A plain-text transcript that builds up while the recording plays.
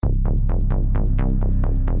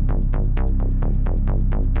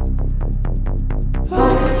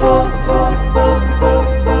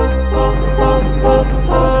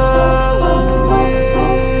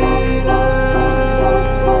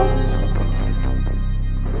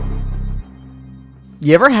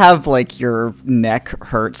You ever have, like, your neck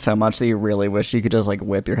hurt so much that you really wish you could just, like,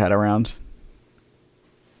 whip your head around?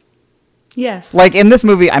 Yes. Like, in this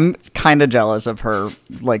movie, I'm kind of jealous of her,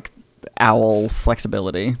 like, owl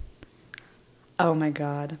flexibility. Oh, my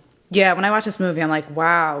God. Yeah, when I watch this movie, I'm like,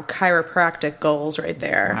 wow, chiropractic goals right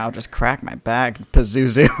there. Wow, just crack my back,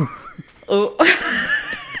 Pazuzu. Ooh.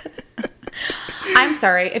 I'm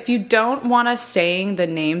sorry. If you don't want us saying the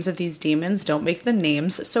names of these demons, don't make the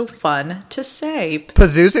names so fun to say.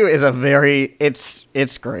 Pazuzu is a very... It's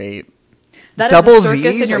great. That Double is a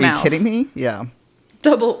circus Z's? in your Are mouth. you kidding me? Yeah.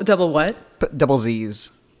 Double what? Double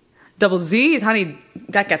Z's. Double Z's, honey.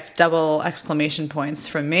 That gets double exclamation points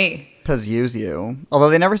from me. Pazuzu. Although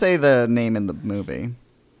they never say the name in the movie.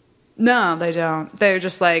 No, they don't. They're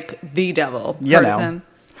just like the devil. You Heard know. of him?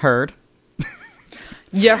 Heard.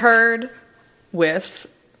 You heard with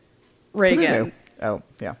Reagan. Pazuzu. Oh,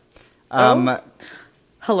 yeah.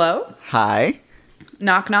 Hello? Hi.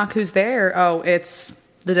 Knock, knock, who's there? Oh, it's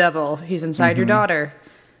the devil. He's inside your daughter.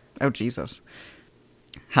 Oh, Jesus.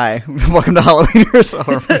 Hi. Welcome to Halloween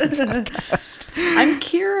Horror Podcast. I'm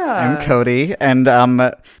Kira. I'm Cody. And I'm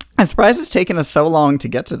surprised it's taken us so long to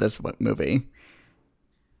get to this movie.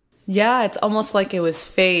 Yeah, it's almost like it was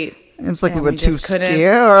fate. It's like and we were too just couldn't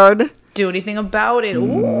scared. do anything about it.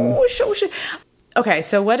 Ooh, shit. Okay,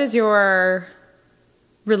 so what is your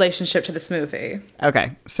relationship to this movie?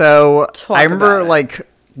 Okay, so Talk I remember, about it. like,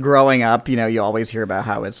 growing up, you know, you always hear about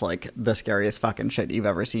how it's, like, the scariest fucking shit you've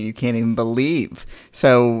ever seen. You can't even believe.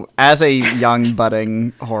 So, as a young,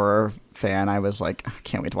 budding horror fan, I was like, I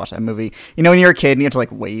can't wait to watch that movie. You know, when you're a kid and you have to,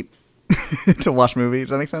 like, wait to watch movies? Does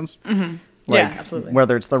that make sense? Mm-hmm. Like, Yeah, absolutely.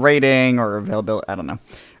 Whether it's the rating or availability, I don't know.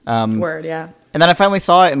 Word, yeah. And then I finally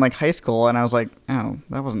saw it in, like, high school, and I was like, oh,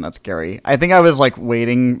 that wasn't that scary. I think I was, like,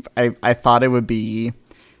 waiting. I thought it would be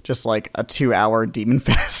just, like, a 2-hour demon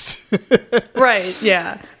fest. Right,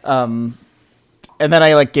 yeah. And then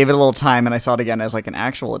I, like, gave it a little time, and I saw it again as, like, an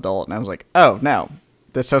actual adult, and I was like, oh, no,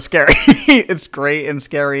 this is so scary. It's great and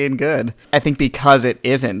scary and good. I think because it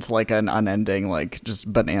isn't, like, an unending, like, just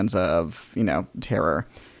bonanza of, you know, terror.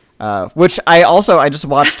 Which I just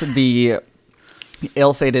watched the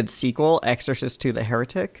ill-fated sequel, Exorcist II: The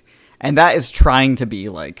Heretic, and that is trying to be,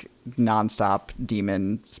 like, nonstop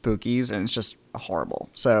demon spookies, and it's just horrible.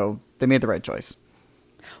 So they made the right choice.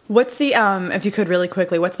 What's the, if you could really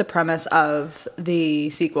quickly, what's the premise of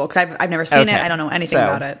the sequel? Because I've never seen it. I don't know anything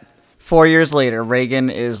about it. 4 years later,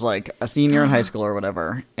 Reagan is, like, a senior in high school or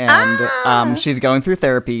whatever, and she's going through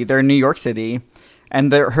therapy. They're in New York City,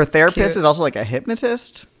 and her therapist Cute. is also, like, a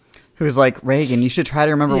hypnotist who's like, Reagan, you should try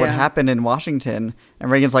to remember what happened in Washington. And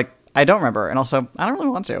Reagan's like, I don't remember, and also, I don't really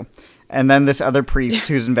want to. And then this other priest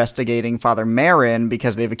who's investigating Father Marin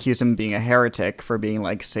because they've accused him of being a heretic for being,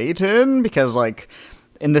 like, Satan, because, like,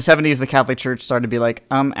 in the 70s, the Catholic Church started to be like,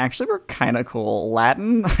 actually, we're kind of cool.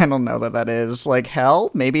 Latin? I don't know what that is. Like, hell?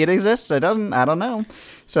 Maybe it exists. It doesn't. I don't know.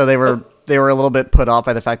 So they were a little bit put off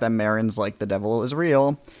by the fact that Marin's, like, the devil is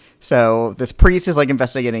real. So this priest is, like,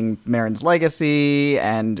 investigating Marin's legacy,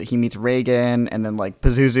 and he meets Reagan, and then, like,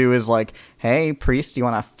 Pazuzu is like, hey, priest, do you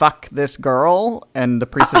want to fuck this girl? And the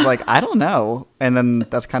priest is like, I don't know. And then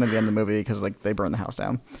that's kind of the end of the movie, because, like, they burn the house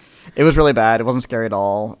down. It was really bad. It wasn't scary at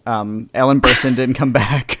all. Ellen Burstyn didn't come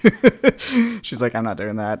back. She's like, I'm not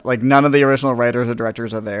doing that. Like, none of the original writers or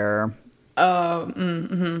directors are there.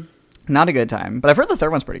 Not a good time. But I've heard the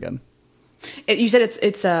third one's pretty good. You said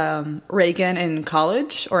it's Reagan in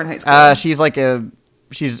college or in high school? She's I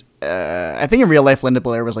think in real life Linda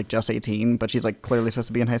Blair was, like, just 18, but she's, like, clearly supposed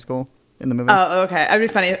to be in high school in the movie. Oh, okay. That'd be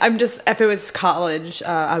funny. If it was college,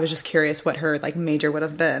 I was just curious what her, like, major would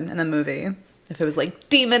have been in the movie. If it was, like,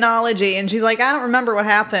 demonology, and she's like, I don't remember what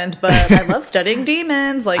happened, but I love studying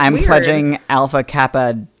demons. Like, I'm weird. pledging Alpha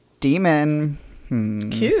Kappa Demon.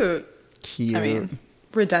 Cute. Cute. I mean,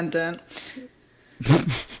 redundant.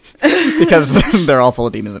 Because they're all full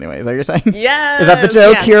of demons anyway. Is that what you're saying? Yeah. Is that the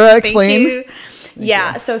joke, yes, Kira? Explain.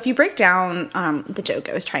 Yeah. So if you break down the joke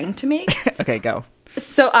I was trying to make. Okay, go.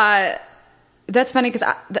 So that's funny because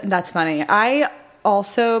that's funny. I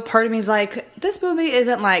also, part of me is like, this movie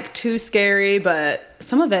isn't, like, too scary, but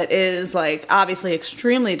some of it is, like, obviously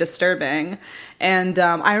extremely disturbing. And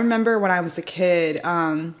I remember when I was a kid,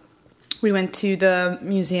 we went to the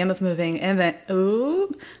Museum of Moving Image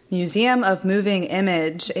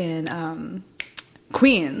in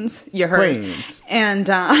Queens. You heard? Queens. And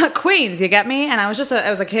Queens, you get me? And I was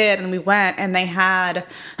a kid, and we went, and they had,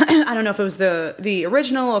 I don't know if it was the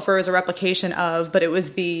original or if it was a replication of, but it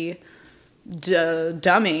was the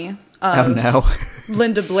dummy Oh no.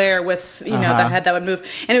 Linda Blair with, you know, that head that would move.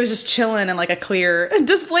 And it was just chilling in like a clear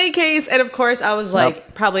display case. And of course I was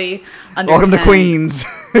like probably under Welcome 10. to Queens.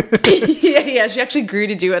 yeah. She actually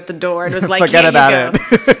greeted you at the door and was like, Forget about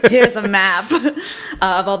it. Here's a map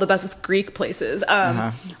of all the best Greek places.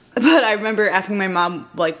 But I remember asking my mom,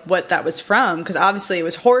 like, what that was from, because obviously it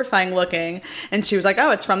was horrifying looking. And she was like,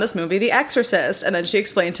 oh, it's from this movie, The Exorcist. And then she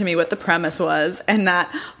explained to me what the premise was, and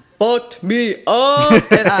that fucked me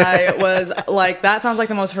up. And I was like, that sounds like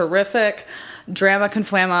the most horrific drama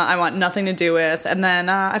conflama I want nothing to do with. And then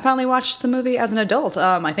I finally watched the movie as an adult.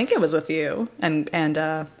 I think it was with you and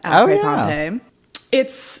Alfred Pompey.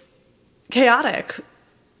 It's chaotic,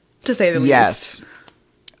 to say the least. Yes.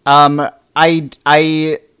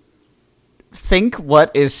 I think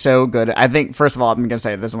what is so good, I think, first of all, I'm gonna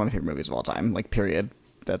say this is one of my favorite movies of all time, like, period.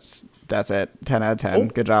 That's it. 10 out of 10.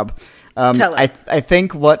 Good job. Tell it. I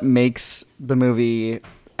think what makes the movie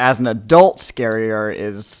as an adult scarier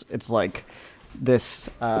is it's like this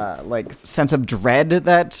like sense of dread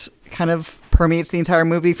that kind of permeates the entire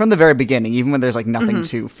movie from the very beginning, even when there's like nothing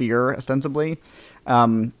to fear ostensibly.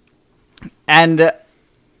 And I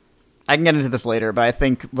can get into this later, but I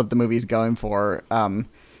think what the movie's going for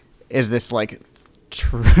is this like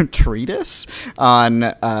treatise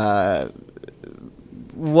on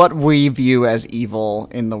what we view as evil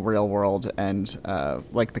in the real world, and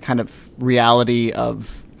like the kind of reality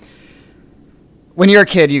of when you're a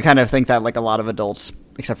kid, you kind of think that like a lot of adults,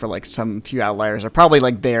 except for like some few outliers, are probably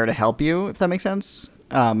like there to help you, if that makes sense.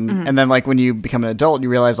 And then like when you become an adult, you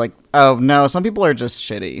realize like, oh no, some people are just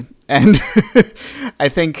shitty. And I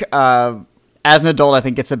think as an adult, I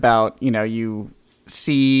think it's about, you know, you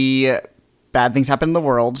see bad things happen in the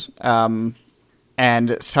world.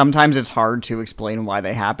 And sometimes it's hard to explain why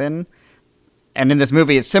they happen. And in this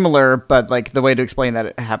movie, it's similar, but like the way to explain that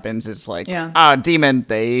it happens is like, demon,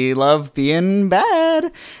 they love being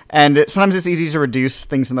bad. And sometimes it's easy to reduce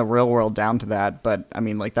things in the real world down to that. But I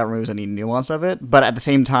mean, like that removes any nuance of it. But at the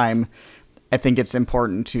same time, I think it's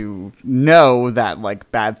important to know that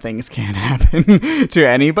like bad things can happen to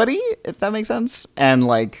anybody, if that makes sense. And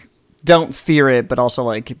like, don't fear it, but also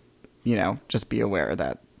like, you know, just be aware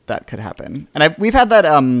that that could happen. And we've had that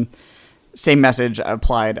same message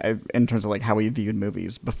applied in terms of like how we viewed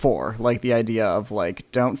movies before, like the idea of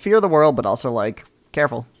like don't fear the world, but also like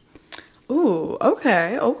careful. Ooh,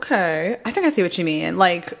 okay. I think I see what you mean.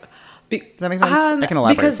 Like, does that make sense? I can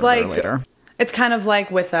elaborate because like later. It's kind of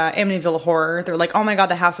like with Amityville Horror. They're like, oh my god,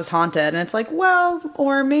 the house is haunted, and it's like, well,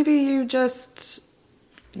 or maybe you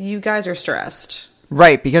guys are stressed.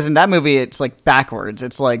 Right, because in that movie, it's like backwards.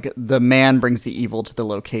 It's like the man brings the evil to the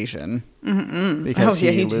location. Because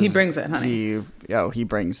he brings it, honey. He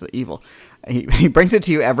brings the evil. He brings it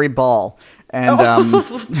to you every ball. And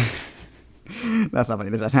that's not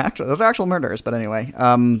funny. Those are actual murders. But anyway,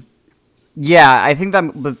 yeah, I think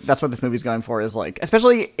that's what this movie's going for, is like,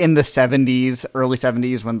 especially in the 70s, early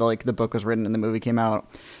 70s, when the book was written and the movie came out.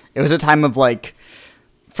 It was a time of like,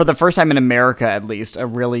 for the first time in America at least, a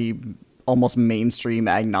really almost mainstream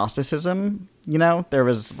agnosticism. You know, there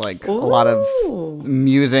was like a lot of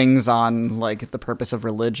musings on like the purpose of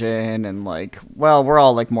religion, and like, well, we're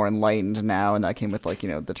all like more enlightened now, and that came with like, you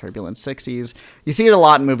know, the turbulent 60s. You see it a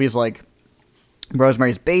lot in movies like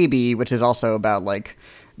Rosemary's Baby, which is also about like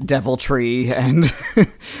deviltry and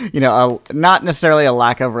you know, not necessarily a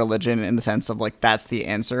lack of religion in the sense of like that's the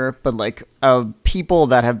answer, but like people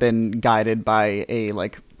that have been guided by a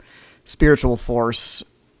like spiritual force,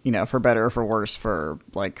 you know, for better or for worse, for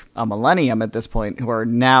like a millennium at this point, who are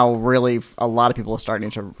now really, a lot of people are starting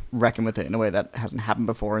to reckon with it in a way that hasn't happened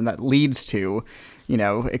before. And that leads to, you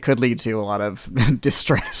know, it could lead to a lot of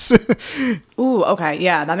distress. Ooh, okay.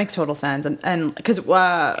 Yeah, that makes total sense. And because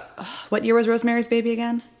what year was Rosemary's Baby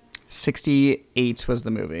again? 68 was the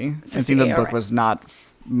movie. I think the book was not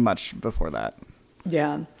much before that.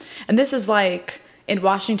 Yeah. And this is like in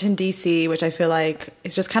Washington, D.C., which I feel like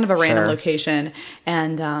is just kind of a random location.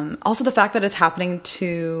 And also the fact that it's happening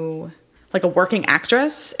to like a working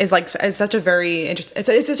actress is such a very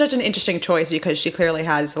it's such an interesting choice, because she clearly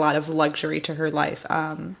has a lot of luxury to her life.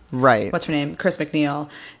 Right. What's her name? Chris McNeil.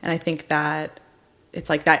 And I think that it's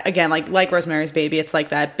like that, again, like Rosemary's Baby, it's like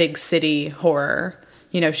that big city horror.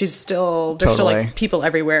 You know, there's still like people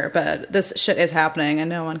everywhere, but this shit is happening and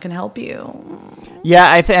no one can help you.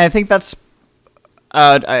 Yeah, I think that's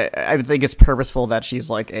I think it's purposeful that she's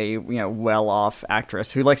like a, you know, well-off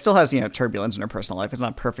actress who like still has, you know, turbulence in her personal life. It's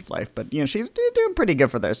not a perfect life, but, you know, she's doing pretty good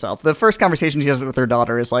for herself. The first conversation she has with her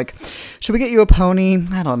daughter is like, should we get you a pony?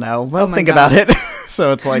 I don't know. Well, think about it.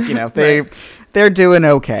 So it's like, you know, they're doing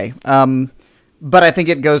okay. But I think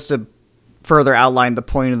it goes to further outline the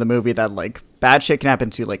point of the movie that like bad shit can happen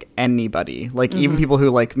to like anybody, like even people who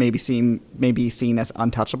like maybe seen as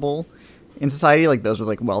untouchable in society, like those with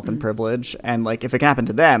like wealth and privilege, and like if it can happen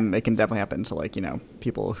to them, it can definitely happen to like, you know,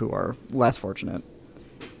 people who are less fortunate.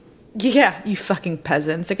 Yeah, you fucking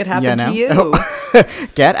peasants, it could happen to you.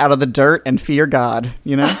 Get out of the dirt and fear God,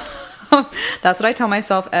 you know. That's what I tell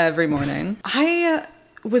myself every morning. I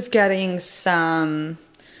was getting some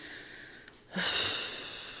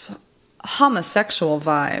homosexual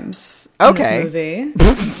vibes in this movie.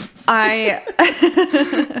 I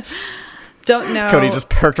don't know. Cody just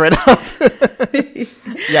perked right up.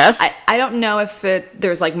 Yes. I don't know if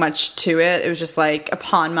there's like much to it. It was just like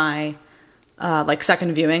upon my like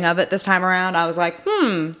second viewing of it this time around, I was like,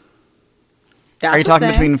 that's Are you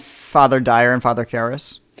talking between Father Dyer and Father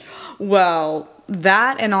Karras? Well,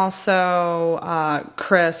 that and also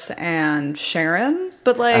Chris and Sharon,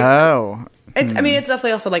 but like, it's, I mean, it's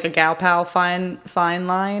definitely also like a gal pal fine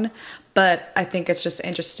line, but I think it's just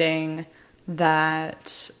interesting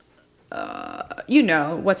that, you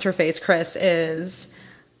know, what's her face, Chris is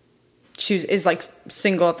like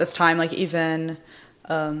single at this time, like even,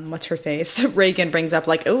 what's her face? Reagan brings up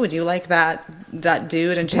like, oh, do you like that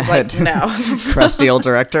dude? And she's like, no. Crusty old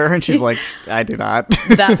director. And she's like, I do not.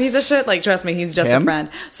 That piece of shit. Like, trust me, he's just a friend.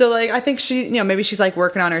 So like, I think she, you know, maybe she's like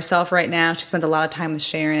working on herself right now. She spends a lot of time with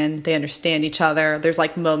Sharon. They understand each other. There's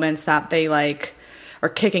like moments that they like are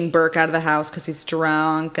kicking Burke out of the house because he's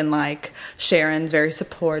drunk, and like Sharon's very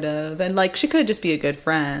supportive, and like she could just be a good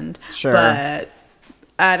friend. Sure. But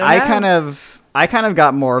I don't know. I kind of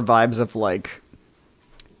got more vibes of like,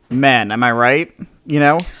 men, am I right? You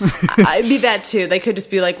know? I'd be that too. They could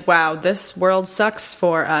just be like, wow, this world sucks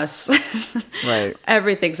for us. Right.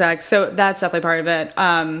 Everything sucks. So that's definitely part of it.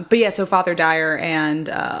 But yeah, so Father Dyer and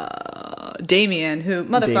Damien, who,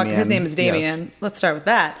 motherfucker, his name is Damien. Yes. Let's start with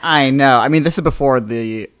that. I know. I mean, this is before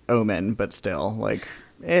The Omen, but still, like,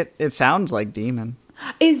 it sounds like Demon.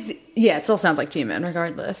 It still sounds like Demon,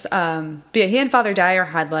 regardless. But yeah, he and Father Dyer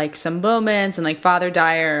had like some moments, and like Father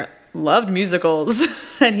Dyer loved musicals,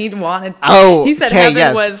 and he said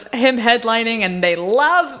heaven was him headlining, and they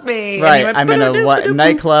love me. Right, went, I'm in a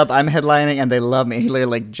nightclub, I'm headlining, and they love me. He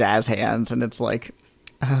literally like jazz hands, and it's like,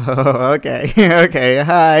 oh, okay, okay,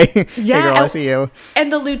 hi. Yeah, hey girl, I see you. And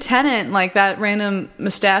the lieutenant, like that random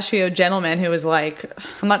mustachioed gentleman who was like,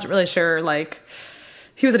 I'm not really sure, like,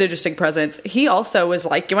 he was an interesting presence. He also was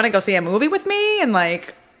like, you want to go see a movie with me? And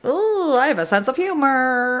like, oh, I have a sense of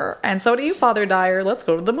humor, and so do you, Father Dyer. Let's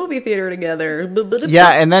go to the movie theater together. Yeah,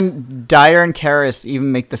 and then Dyer and Karras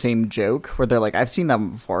even make the same joke where they're like, I've seen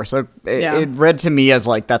them before. So it read to me as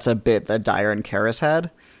like that's a bit that Dyer and Karras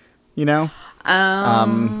had, you know?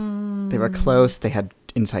 They were close. They had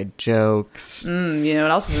inside jokes. You know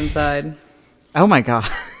what else is inside? Oh my God.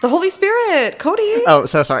 The Holy Spirit, Cody. Oh,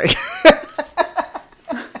 so sorry.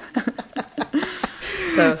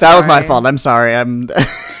 That was my fault. I'm sorry.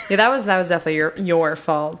 Yeah, that was definitely your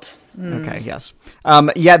fault. Okay, yes.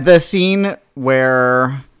 Yeah, the scene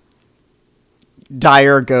where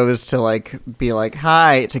Dyer goes to like be like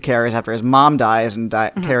hi to Karras after his mom dies, and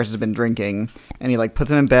Karras has been drinking, and he like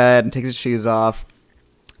puts him in bed and takes his shoes off.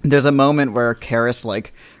 There's a moment where Karras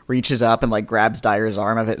like reaches up and like grabs Dyer's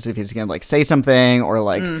arm of it, so if he's gonna like say something or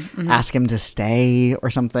like ask him to stay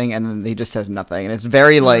or something, and then he just says nothing, and it's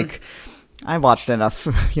very like. I've watched enough,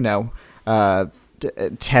 you know,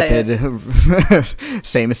 tepid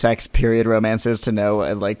same-sex period romances to know,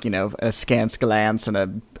 like, you know, a scant glance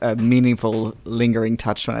and a meaningful, lingering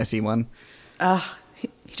touch when I see one. He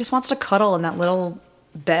just wants to cuddle in that little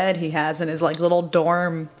bed he has in his, like, little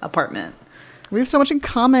dorm apartment. We have so much in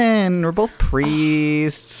common. We're both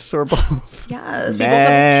priests. We're both yes,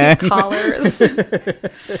 men. We both have these cute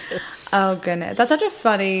collars. Oh, goodness. That's such a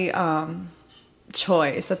funny...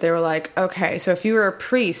 choice that they were like, okay, so if you were a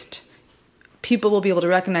priest, people will be able to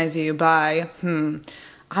recognize you by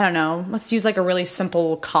I don't know, let's use like a really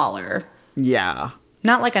simple collar. Yeah,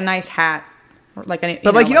 not like a nice hat or like any,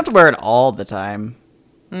 but like you don't have to wear it all the time.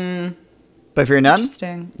 But if you're a nun,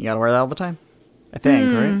 you gotta wear that all the time, I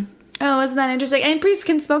think. Right? Oh, isn't that interesting? And priests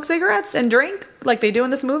can smoke cigarettes and drink like they do in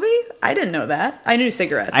this movie? I didn't know that. I knew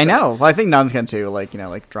cigarettes. I know. Well, I think nuns can too, like, you know,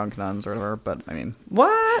 like drunk nuns or whatever, but I mean...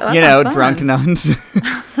 What? You know, drunk nuns.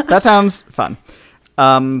 That sounds fun.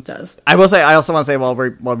 It does. I will say, I also want to say, while we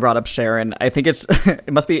brought up Sharon, I think it's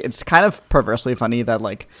kind of perversely funny that,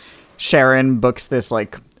 like, Sharon books this,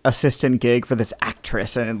 like, assistant gig for this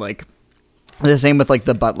actress, and, like, the same with, like,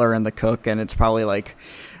 the butler and the cook, and it's probably, like...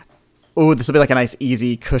 Oh, this will be like a nice,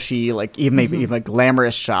 easy, cushy, like even a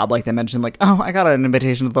glamorous job. Like they mentioned, like, oh, I got an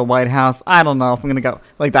invitation to the White House. I don't know if I'm gonna go.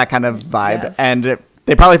 Like that kind of vibe. Yes. And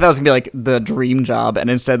They probably thought it was going to be like the dream job, and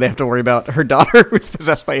instead they have to worry about her daughter who's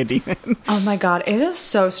possessed by a demon. Oh my God, it is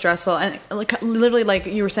so stressful. And like literally, like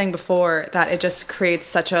you were saying before, that it just creates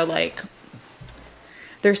such a like,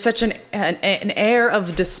 there's such an air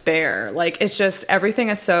of despair. Like it's just, everything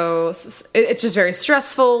is so, it's just very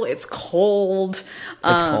stressful. It's cold.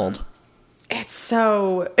 It's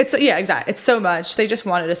cold. Yeah, exactly. It's so much. They just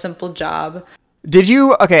wanted a simple job. Did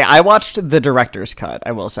you? Okay, I watched the director's cut,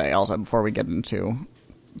 I will say, also, before we get into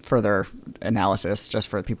further analysis, just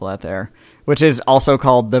for the people out there, which is also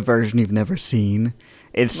called The Version You've Never Seen.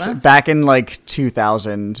 It's back in, like,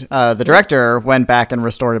 2000. The director went back and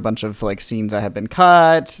restored a bunch of, like, scenes that had been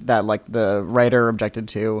cut, that, like, the writer objected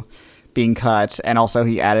to being cut, and also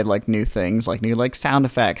he added, like, new things, like new, like, sound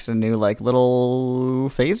effects and new, like, little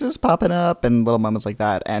phases popping up and little moments like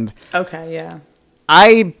that. And okay, yeah.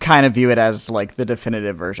 I kind of view it as, like, the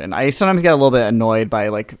definitive version. I sometimes get a little bit annoyed by,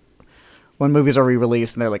 like, when movies are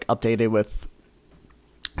re-released and they're, like, updated with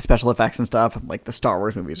special effects and stuff, like the Star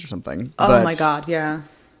Wars movies or something. Oh my God, yeah.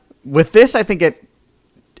 With this, I think it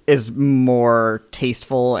is more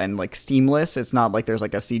tasteful and, like, seamless. It's not like there's,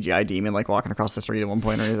 like, a CGI demon, like, walking across the street at one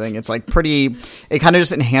point or anything. It's, like, pretty... It kind of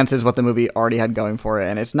just enhances what the movie already had going for it,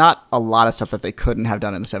 and it's not a lot of stuff that they couldn't have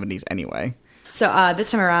done in the 70s anyway. So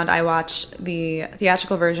this time around, I watched the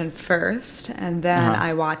theatrical version first, and then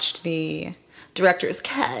I watched the director's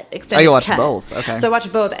cut, extended cut. Oh, you watched both? Okay. So I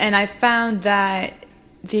watched both, and I found that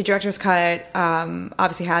the director's cut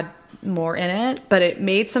obviously had more in it, but it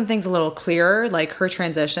made some things a little clearer, like her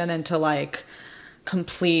transition into, like,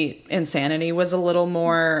 complete insanity was a little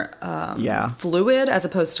more fluid as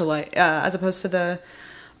opposed to the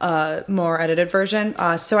more edited version.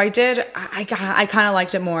 So I kind of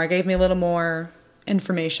liked it more. It gave me a little more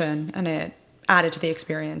information and it added to the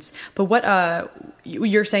experience. But what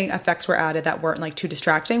you're saying effects were added that weren't, like, too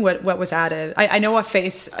distracting? What was added? I know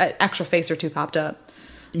extra face or two popped up.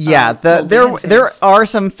 Yeah, there are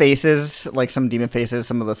some faces, like some demon faces,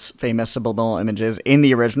 some of the famous subliminal images in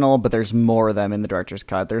the original, but there's more of them in the director's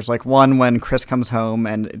cut. There's, like, one when Chris comes home,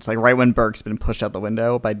 and it's, like, right when Burke's been pushed out the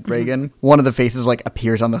window by Reagan. One of the faces, like,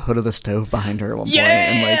 appears on the hood of the stove behind her at one point,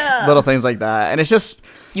 and, like, little things like that. And it's just...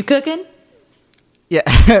 You cooking?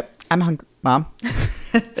 Yeah, I'm hungry, Mom.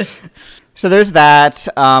 So there's that.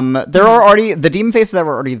 There are already... The demon faces that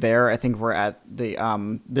were already there, I think, were at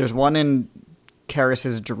the... There's one in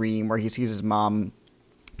Karras's dream where he sees his mom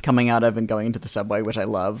coming out of and going into the subway, which I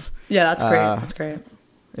love. Yeah, that's great. That's great.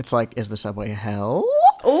 It's like, is the subway hell?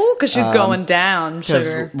 Oh, because she's going down,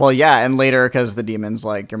 sugar. Well, yeah, and later because the demon's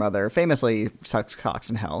like, your mother famously sucks cocks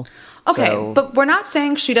in hell. Okay, so, but we're not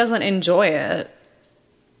saying she doesn't enjoy it.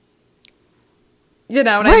 You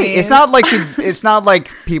know what I mean? It's not like it's not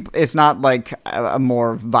like people. It's not like a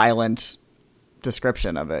more violent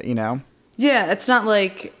description of it. You know? Yeah, it's not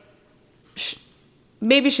like.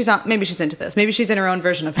 Maybe she's into this. Maybe she's in her own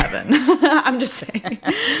version of heaven. I'm just saying.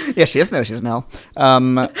 Yeah, she doesn't know she's in hell.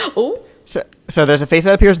 So there's a face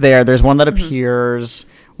that appears there. There's one that appears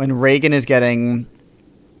when Reagan is getting,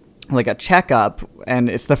 like, a checkup, and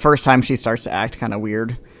it's the first time she starts to act kind of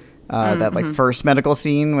weird. That, like, first medical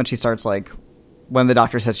scene when she starts, like, when the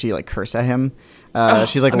doctor said she, like, cursed at him.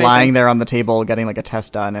 She's, like, amazing. Lying there on the table getting, like, a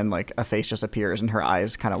test done, and, like, a face just appears and her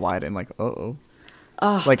eyes kind of widen, like, uh-oh.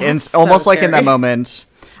 Oh, like, it's almost like in that moment.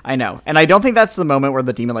 I know. And I don't think that's the moment where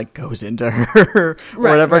the demon, like, goes into her or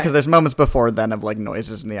whatever, because there's moments before then of, like,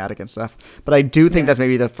 noises in the attic and stuff. But I do think that's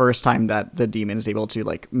maybe the first time that the demon is able to,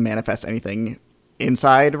 like, manifest anything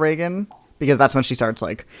inside Reagan, because that's when she starts,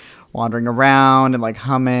 like, wandering around and, like,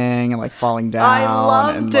 humming and, like, falling down. I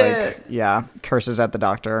loved it. Like, yeah, curses at the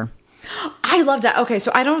doctor. I love that. Okay,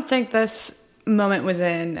 so I don't think this moment was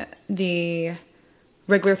in the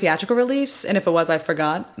regular theatrical release, and if it was, I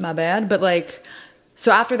forgot, my bad. But, like,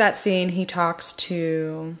 so after that scene, he talks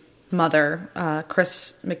to mother,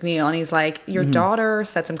 Chris MacNeil, and he's like, your daughter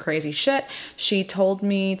said some crazy shit. She told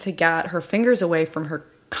me to get her fingers away from her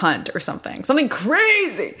cunt or something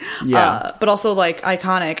crazy. Yeah. But also, like,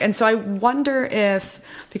 iconic. And so I wonder if,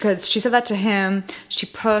 because she said that to him, she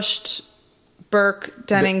pushed Burke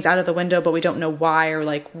Dennings out of the window, but we don't know why or,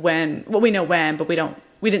 like, when. Well, we know when, but we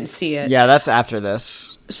didn't see it. Yeah, that's after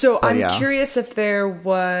this. So I'm curious if there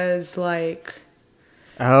was, like...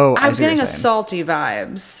 Oh, I was getting a salty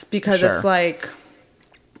vibes, because it's like,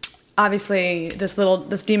 obviously this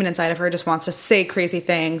demon inside of her just wants to say crazy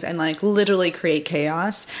things and, like, literally create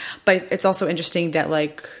chaos. But it's also interesting that,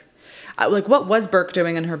 like what was Burke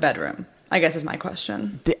doing in her bedroom, I guess, is my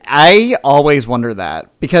question. I always wonder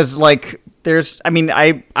that, because, like, I mean,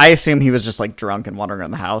 I assume he was just like drunk and wandering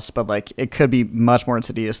around the house, but like it could be much more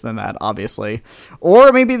insidious than that, obviously.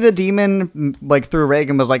 Or maybe the demon like through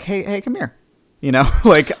Regan was like, hey, come here. You know,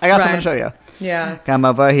 like I got something to show you. Yeah. Come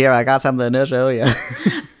over here. I got something to show you.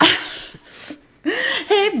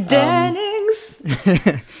 Hey, Dennings.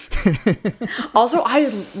 Also,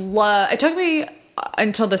 it took me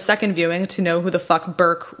until the second viewing to know who the fuck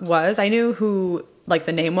Burke was. I knew who like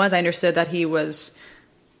the name was. I understood that he was,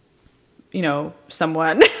 you know,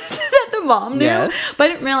 someone that the mom knew, yes. But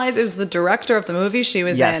I didn't realize it was the director of the movie she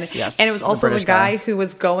was in. Yes. And it was also the guy who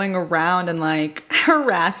was going around and like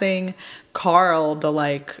harassing Carl, the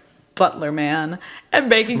like butler man, and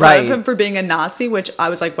making fun of him for being a Nazi, which I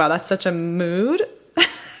was like, wow, that's such a mood.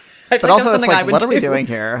 But also it's like, what are we doing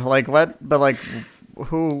here? Like what, but like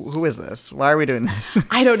who is this? Why are we doing this?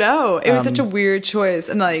 I don't know. It was such a weird choice.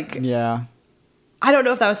 And like, yeah, I don't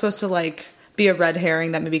know if that was supposed to like be a red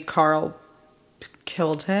herring that maybe Carl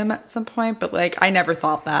killed him at some point, but like I never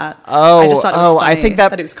thought that. I just thought it was funny I think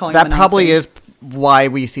that he was calling that him a probably Nazi. is why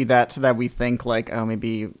we see that, so that we think like, oh,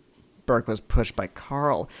 maybe Burke was pushed by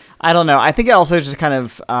Carl. I don't know. I think it also is just kind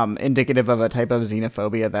of indicative of a type of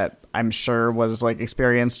xenophobia that I'm sure was like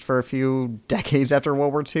experienced for a few decades after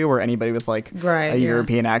World War II, where anybody with like a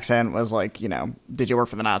European accent was like, you know, did you work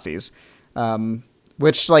for the Nazis?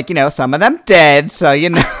 Which, like, you know, some of them dead, so, you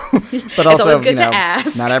know. But also, it's always good you know, to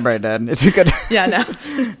ask. Not everybody dead. It's a good. Yeah, no.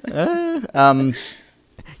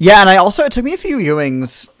 Yeah, and it took me a few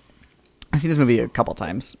viewings. I've seen this movie a couple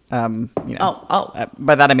times. You know.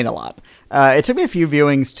 By that I mean a lot. It took me a few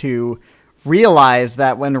viewings to realize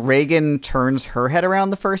that when Regan turns her head around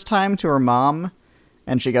the first time to her mom,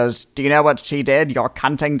 and she goes, "Do you know what she did, your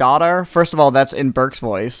cunting daughter?" First of all, that's in Burke's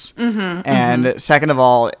voice. And second of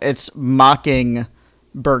all, it's mocking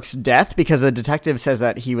Burke's death, because the detective says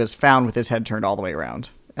that he was found with his head turned all the way around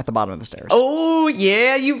at the bottom of the stairs. Oh,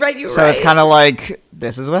 yeah, you're right. So it's kind of like,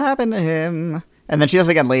 this is what happened to him. And then she does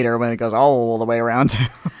it again later when it goes all the way around.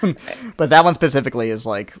 But that one specifically is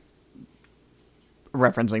like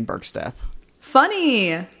referencing Burke's death.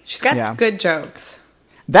 Funny. She's got good jokes.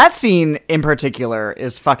 That scene in particular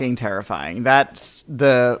is fucking terrifying. That's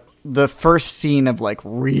the first scene of like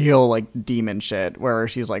real like demon shit, where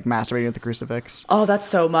she's like masturbating with the crucifix. Oh, that's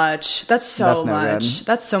so much. That's so much.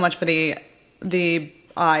 That's so much for the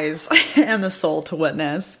eyes and the soul to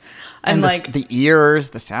witness. And like the ears,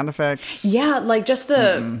 the sound effects. Yeah, like just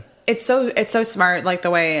the it's so smart, like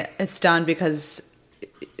the way it's done, because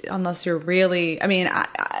unless you're really, I mean, I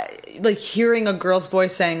like hearing a girl's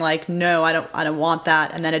voice saying like, no, I don't want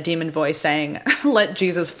that, and then a demon voice saying, let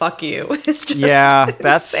Jesus fuck you. It's just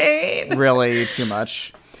that's insane. Really too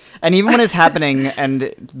much. And even when it's happening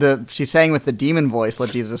and she's saying with the demon voice, let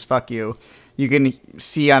Jesus fuck you, you can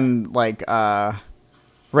see on like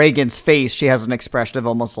Regan's face, she has an expression of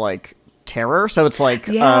almost like terror. So it's like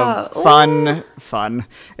fun.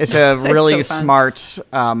 It's a really so smart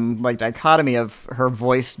like dichotomy of her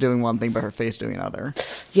voice doing one thing but her face doing another.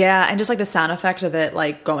 Yeah, and just like the sound effect of it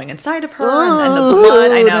like going inside of her and the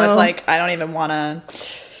blood. I know, it's like I don't even want to.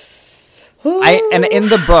 And in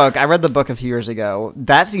the book, I read the book a few years ago.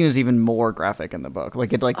 That scene is even more graphic in the book.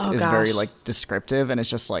 Like it is very like descriptive, and it's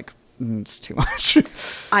just like it's too much.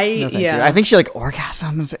 I think she like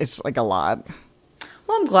orgasms. It's like a lot.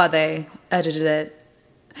 Well, I'm glad they edited it.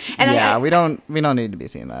 And we don't need to be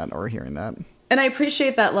seeing that or hearing that. And I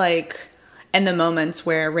appreciate that, like, in the moments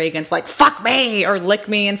where Regan's like, fuck me, or lick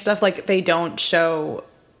me and stuff, like, they don't show,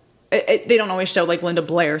 they don't always show, like, Linda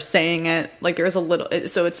Blair saying it. Like, there is a little,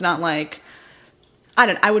 so it's not like,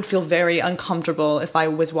 I would feel very uncomfortable if I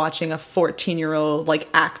was watching a 14-year-old, like,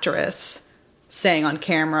 actress saying on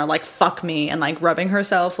camera, like, fuck me, and, like, rubbing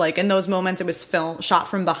herself. Like, in those moments, it was shot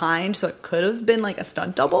from behind, so it could have been, like, a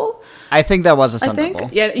stunt double. I think that was a stunt double.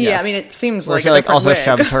 Yeah, yes. I mean, it seems like she, a like, also wig.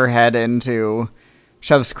 shoves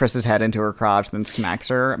Chris's head into her crotch, then smacks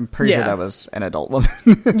her. I'm pretty sure that was an adult woman.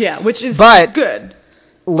 Yeah, which is good.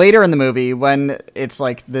 Later in the movie, when it's,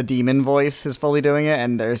 like, the demon voice is fully doing it,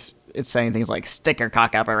 and it's saying things like, stick your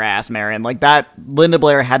cock up her ass, Marion. Like that, Linda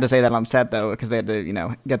Blair had to say that on set, though, because they had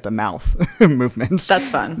to, get the mouth movements. That's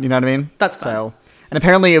fun. You know what I mean? That's fun. So, and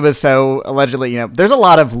apparently it was so, allegedly, there's a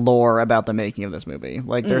lot of lore about the making of this movie.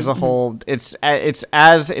 Like, there's a whole, it's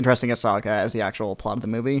as interesting a saga as the actual plot of the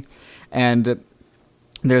movie. And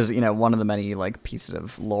there's, one of the many, like, pieces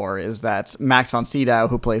of lore is that Max von Sydow,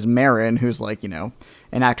 who plays Marin, who's, like, an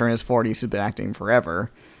actor in his 40s who's been acting forever,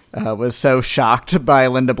 was so shocked by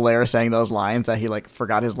Linda Blair saying those lines that he like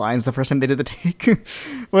forgot his lines the first time they did the take.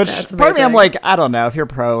 Which part of me, I'm like, I don't know. If you're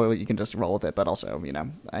pro, you can just roll with it. But also,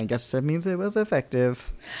 I guess it means it was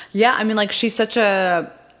effective. Yeah, I mean, like she's such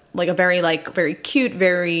a a very cute,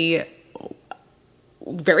 very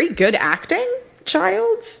good acting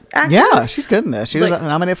child's actor. Yeah, she's good in this. She was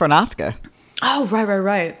nominated for an Oscar. Oh,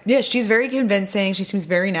 right. Yeah, she's very convincing. She seems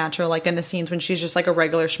very natural, like in the scenes when she's just like a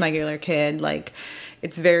regular schmegular kid. Like,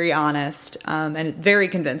 it's very honest and very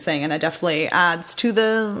convincing, and it definitely adds to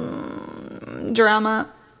the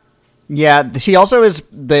drama. Yeah, she also is.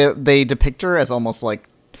 They depict her as almost like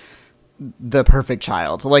the perfect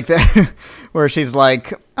child, like where she's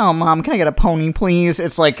like, "Oh, mom, can I get a pony, please?"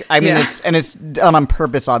 It's like, I mean, it's done on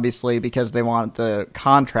purpose, obviously, because they want the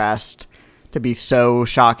contrast to be so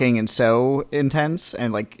shocking and so intense,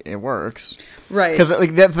 and like it works, right? Because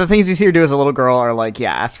like the things you see her do as a little girl are like,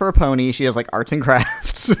 ask for a pony. She has like arts and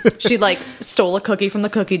crafts. She like stole a cookie from the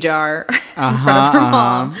cookie jar in front of her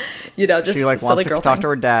mom. Just she like silly wants to girl talk things. to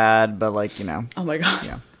her dad, but like Oh my god.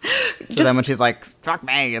 Yeah. So then when she's like, "Fuck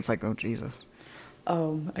me," it's like, oh Jesus.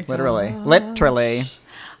 Oh my god. Literally.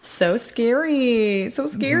 So scary. So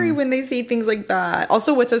scary when they see things like that.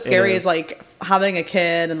 Also, what's so scary is like having a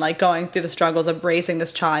kid and like going through the struggles of raising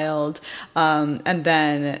this child. And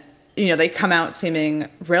then, they come out seeming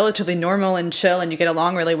relatively normal and chill and you get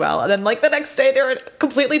along really well. And then like the next day they're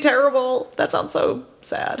completely terrible. That sounds so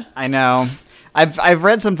sad. I know. I've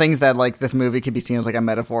read some things that like this movie could be seen as like a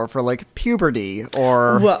metaphor for like puberty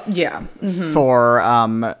or for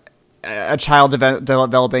a child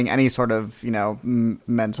developing any sort of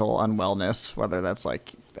mental unwellness, whether that's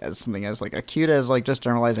like as something as like acute as like just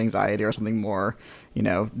generalized anxiety or something more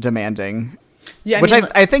demanding. Yeah,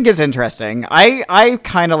 I think is interesting. I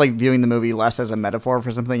kind of like viewing the movie less as a metaphor for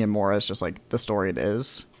something and more as just like the story it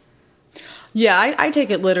is. Yeah, I take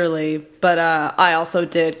it literally, but I also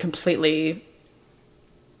did completely.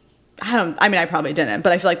 I probably didn't,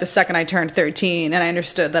 but I feel like the second I turned 13 and I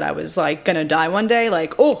understood that I was like gonna die one day,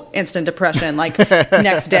 like, instant depression, like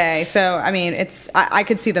next day. So, I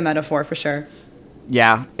could see the metaphor for sure.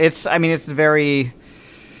 Yeah, it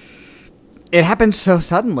happens so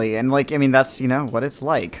suddenly, and like, that's, what it's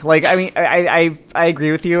like. Like, I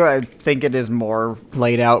agree with you. I think it is more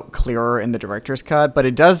laid out clearer in the director's cut, but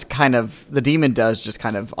it does the demon does just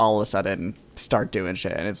kind of all of a sudden start doing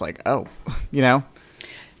shit, and it's like, oh,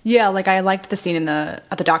 Yeah, like I liked the scene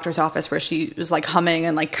at the doctor's office where she was like humming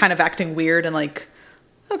and like kind of acting weird and like,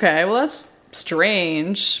 okay, well that's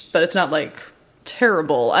strange, but it's not like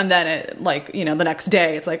terrible. And then it like, the next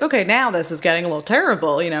day it's like, okay, now this is getting a little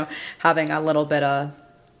terrible, having a little bit of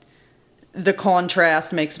the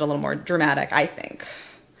contrast makes it a little more dramatic, I think.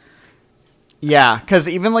 Yeah, because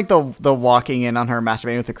even like the walking in on her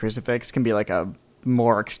masturbating with the crucifix can be like a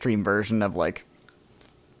more extreme version of like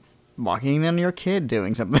walking in your kid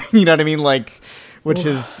doing something, you know what I mean? Like, which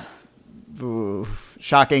is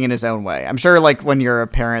shocking in his own way. I'm sure like when you're a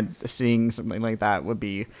parent, seeing something like that would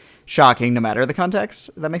be shocking no matter the context.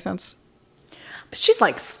 Does that make sense? But she's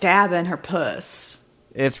like stabbing her puss.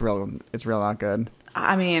 It's real not good.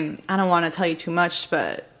 I don't want to tell you too much,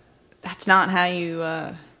 but that's not how you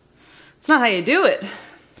it's not how you do it.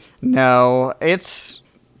 No, it's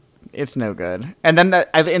no good. And then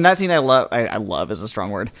in that scene, I love is a strong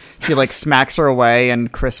word. She like smacks her away,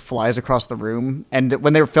 and Chris flies across the room. And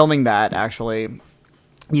when they were filming that, actually,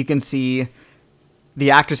 you can see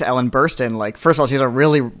the actress Ellen Burstyn. Like, first of all, she has a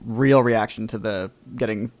really real reaction to the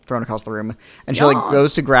getting thrown across the room, and she like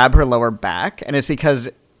goes to grab her lower back, and it's because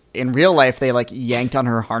in real life they like yanked on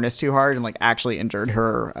her harness too hard and like actually injured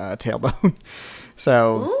her tailbone.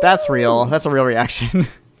 So Ooh. That's real. That's a real reaction.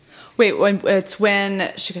 Wait, it's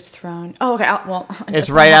when she gets thrown. Oh, okay. It's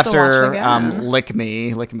right after lick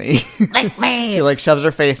me. Lick me. She like shoves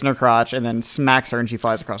her face in her crotch and then smacks her, and she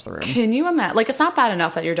flies across the room. Can you imagine? Like, it's not bad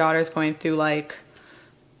enough that your daughter's going through like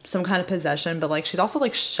some kind of possession, but like she's also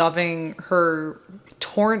like shoving her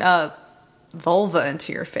torn up vulva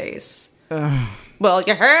into your face. Well,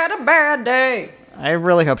 you had a bad day. I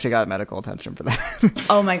really hope she got medical attention for that.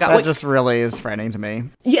 Oh my god, that just really is frightening to me.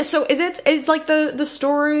 Yeah, so is like the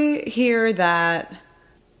story here that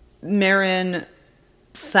Marin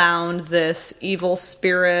found this evil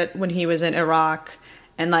spirit when he was in Iraq,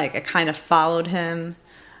 and like it kind of followed him,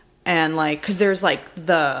 and like because there's like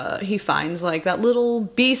he finds like that little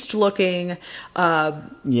beast looking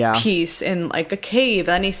piece in like a cave,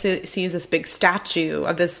 and he sees this big statue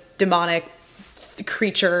of this demonic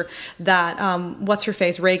creature that what's her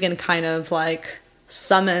face Reagan kind of like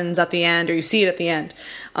summons at the end, or you see it at the end,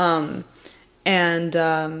 and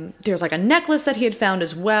there's like a necklace that he had found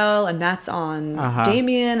as well, and that's on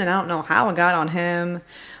Damien, and I don't know how it got on him,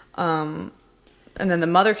 and then the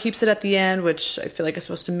mother keeps it at the end, which I feel like is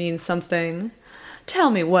supposed to mean something.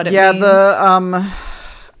 Tell me what it means.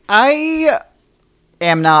 I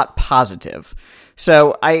am not positive.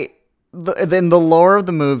 So in the lore of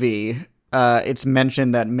the movie, it's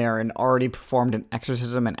mentioned that Marin already performed an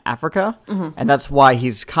exorcism in Africa, and that's why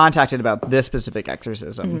he's contacted about this specific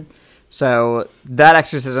exorcism. So that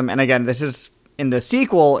exorcism, and again, this is in the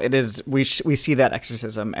sequel. It is we see that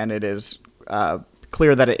exorcism, and it is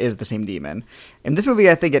clear that it is the same demon. In this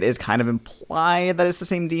movie, I think it is kind of implied that it's the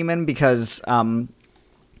same demon because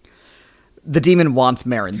the demon wants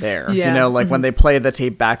Marin there. Yeah. You know, like when they play the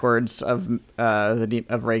tape backwards of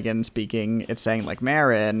of Regan speaking, it's saying like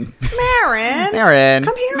Marin, Marin,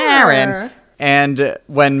 come here, Marin. And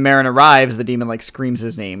when Marin arrives, the demon like screams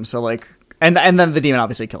his name. So like, and then the demon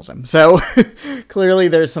obviously kills him. So clearly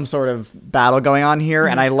there's some sort of battle going on here,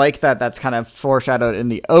 and I like that that's kind of foreshadowed in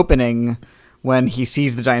the opening when he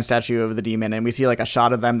sees the giant statue of the demon, and we see like a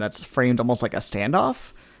shot of them that's framed almost like a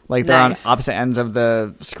standoff. Like they're on opposite ends of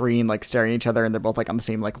the screen, like staring at each other, and they're both like on the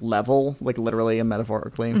same like level, like literally and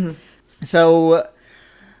metaphorically. So,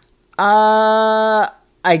 I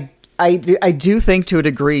do think to a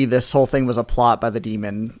degree this whole thing was a plot by the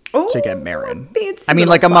demon to get Marin. I mean,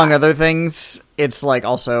 like among other things, it's like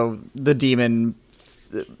also the demon.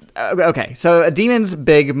 Okay, so a demon's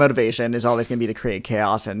big motivation is always going to be to create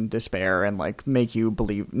chaos and despair and like make you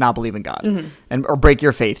not believe in God and or break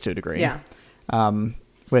your faith to a degree. Yeah.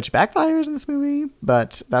 Which backfires in this movie,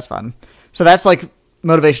 but that's fun. So that's like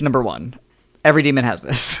motivation number one. Every demon has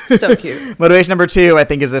this. So cute. Motivation number two, I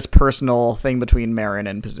think, is this personal thing between Marin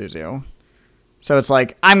and Pazuzu. So it's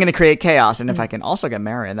like, I'm going to create chaos, and if I can also get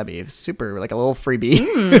Marin, that'd be super, like a little freebie,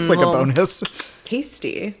 like a bonus.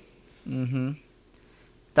 Tasty.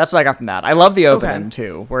 That's what I got from that. I love the opening,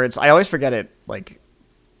 too, where I always forget it, like,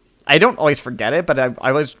 I don't always forget it, but I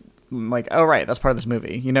always... I'm like, oh, right, that's part of this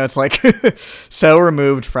movie. You know, it's like so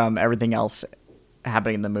removed from everything else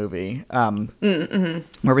happening in the movie.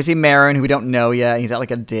 Where we see Marin, who we don't know yet. He's at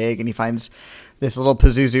like a dig, and he finds this little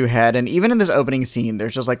Pazuzu head. And even in this opening scene,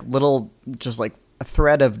 there's just like a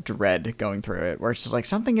thread of dread going through it, where it's just like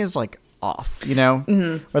something is like off, you know?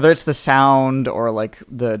 Whether it's the sound or like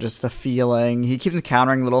the feeling. He keeps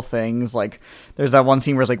encountering little things. Like there's that one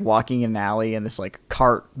scene where he's like walking in an alley and this like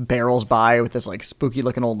cart barrels by with this like spooky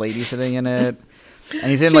looking old lady sitting in it.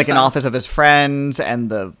 And he's in like an office of his friends, and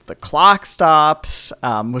the clock stops,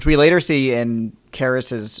 which we later see in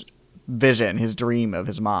Karras's vision, his dream of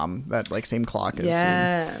his mom, that like same clock is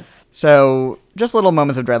seen. So just little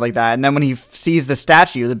moments of dread like that. And then when he sees the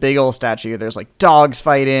statue, the big old statue, there's like dogs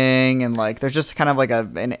fighting, and like there's just kind of like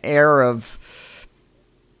an air of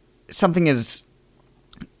something is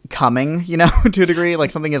coming, you know, to a degree,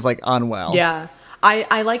 like something is like unwell. Yeah.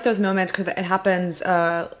 I like those moments because it happens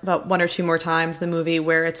about one or two more times in the movie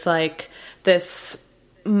where it's like this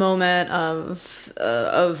moment of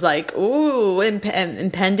like, ooh,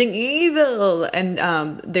 impending evil,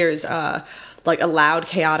 and there's like a loud,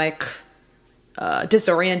 chaotic,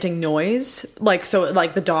 disorienting noise, like so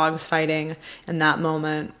like the dogs fighting in that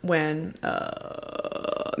moment when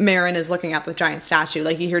Marin is looking at the giant statue.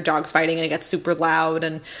 Like you hear dogs fighting and it gets super loud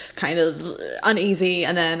and kind of uneasy,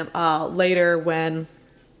 and then later when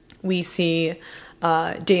we see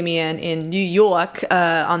Damien in New York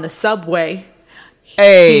on the subway.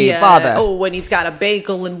 Hey, father. Oh, when he's got a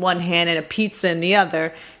bagel in one hand and a pizza in the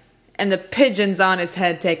other, and the pigeon's on his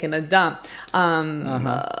head taking a dump.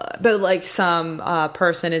 But like some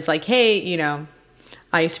person is like, hey, you know,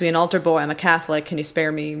 I used to be an altar boy. I'm a Catholic. Can you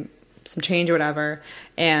spare me some change or whatever?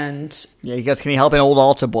 And yeah, you guys, can you help an old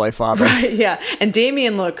altar boy, father? Right, yeah. And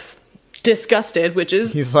Damien looks disgusted, which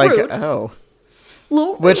is he's like, rude. Oh.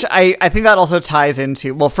 Which I think that also ties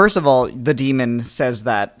into, well, first of all, the demon says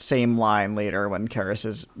that same line later when Karras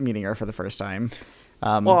is meeting her for the first time.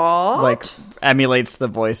 Like emulates the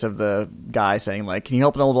voice of the guy saying like, can you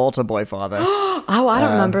help an old altar boy, father? Oh, I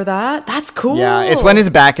don't remember that. That's cool. Yeah, it's when his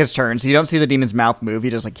back is turned, so you don't see the demon's mouth move,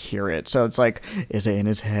 you just like hear it. So it's like, is it in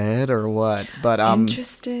his head or what? But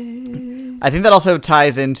interesting. I think that also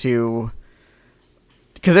ties into,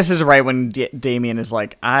 because this is right when Damien is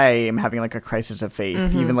like, I am having like a crisis of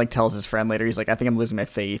faith. He even like tells his friend later, he's like, I think I'm losing my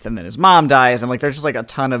faith. And then his mom dies, and like there's just like a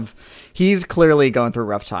ton of, he's clearly going through a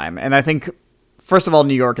rough time. And I think, first of all,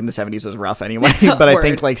 New York in the 70s was rough anyway. But I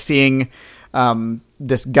think like seeing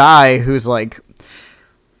this guy who's like,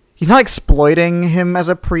 he's not exploiting him as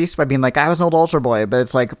a priest by being like, I was an old altar boy. But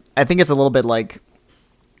it's like, I think it's a little bit like,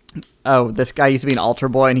 oh, this guy used to be an altar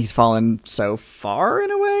boy and he's fallen so far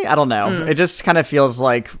in a way. I don't know. It just kind of feels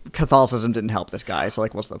like Catholicism didn't help this guy. So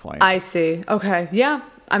like, what's the point? I see. Okay. Yeah.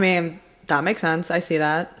 I mean, that makes sense. I see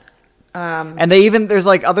that. And they even, there's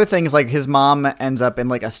like other things, like his mom ends up in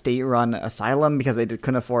like a state-run asylum because they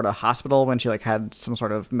couldn't afford a hospital when she like had some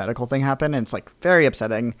sort of medical thing happen, and it's like very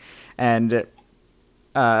upsetting. And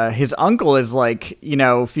his uncle is like,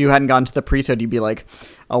 if you hadn't gone to the priesthood, you'd be like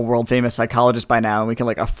a world famous psychologist by now, and we can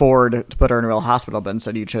like afford to put her in a real hospital, but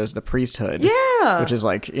instead you chose the priesthood. Yeah. Which is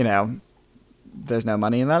like, there's no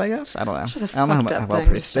money in that, I guess. I don't know. Which is a I don't know how well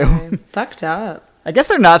priests do. Fucked up. I guess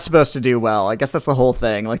they're not supposed to do well. I guess that's the whole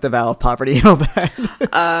thing, like the vow of poverty and all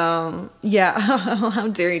that. Yeah. How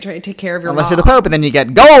dare you try to take care of your Unless mom? you're the Pope, and then you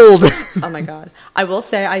get gold. Oh my God. I will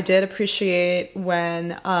say I did appreciate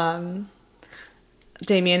when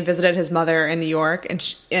Damien visited his mother in New York, and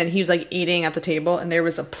he was like eating at the table, and there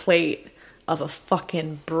was a plate of a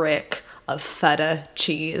fucking brick of feta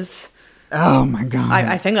cheese. Oh my God.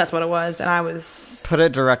 I think that's what it was, and I was Put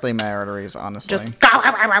it directly in my arteries, honestly. just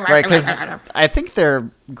Right, because I think they're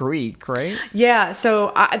Greek, right? yeah.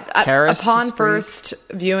 So Karis upon is Greek? first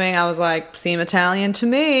viewing, I was like, "Seem Italian to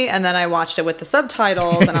me," and then I watched it with the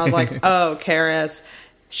subtitles, and I was like, "Oh, Karis,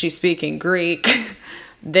 she's speaking Greek."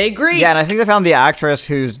 They Greek. Yeah, and I think they found the actress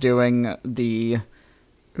who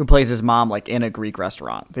plays his mom like in a Greek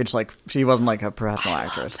restaurant. They just like, she wasn't like a professional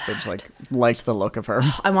actress. They just like liked the look of her.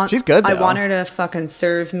 She's good though. I want her to fucking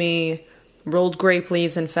serve me rolled grape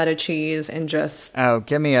leaves and feta cheese and just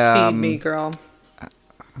give me feed me, girl. Oh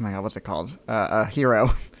my God, what's it called?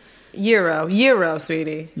 Hero. Gyro,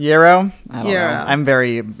 sweetie. Gyro? I don't know. I'm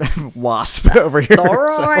very wasp over here. It's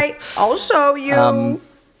all right. I'll show you.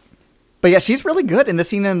 But yeah, she's really good in the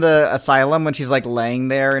scene in the asylum when she's like laying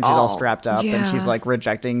there and she's all strapped up and she's like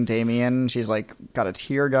rejecting Damien. She's like got a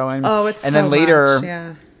tear going. Oh, it's and so then later,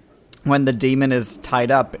 much, when the demon is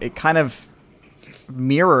tied up, it kind of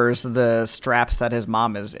mirrors the straps that his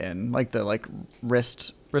mom is in, like the like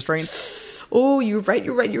wrist restraints. Oh, you're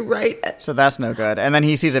right. So that's no good. And then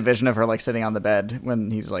he sees a vision of her like sitting on the bed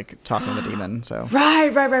when he's like talking to the demon. So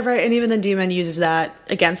Right. And even the demon uses that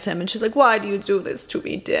against him, and she's like, "Why do you do this to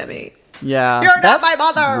me, Dammy? Yeah, You're not that's my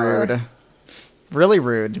mother." Rude. Really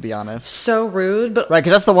rude, to be honest. So rude, but right,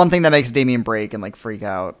 because that's the one thing that makes Damien break and like freak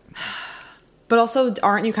out. But also,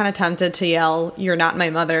 aren't you kind of tempted to yell, "You're not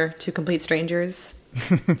my mother" to complete strangers?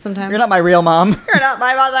 Sometimes You're not my real mom. You're not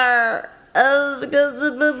my mother.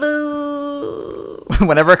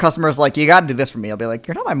 Whenever a customer's like, "You got to do this for me," I'll be like,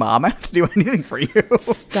 "You're not my mom. I don't have to do anything for you."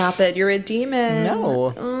 Stop it! You're a demon.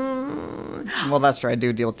 No. Well, that's true. I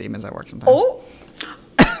do deal with demons at work sometimes. Oh.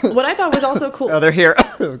 What I thought was also cool. Oh, they're here.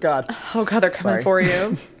 Oh God, they're coming for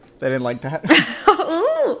you. They didn't like that.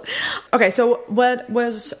 Okay, so what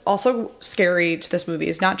was also scary to this movie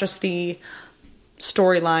is not just the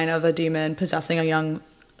storyline of a demon possessing a young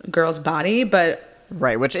girl's body, but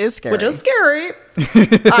right, which is scary.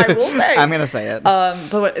 I will say. I'm gonna say it.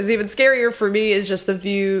 But what is even scarier for me is just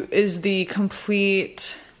the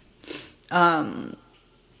complete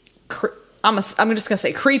I'm just gonna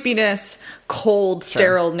say creepiness, cold,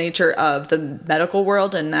 sterile nature of the medical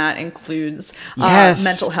world, and that includes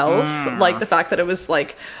mental health. Like the fact that it was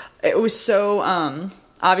so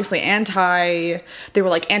obviously they were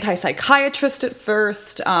like anti-psychiatrist at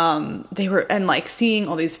first. They were, and like seeing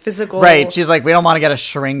all these physical. Right, she's like, "We don't want to get a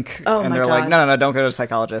shrink," and they're like, "No, don't go to a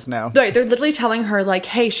psychologist." No, right, they're literally telling her like,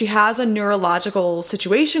 "Hey, she has a neurological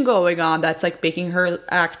situation going on that's like making her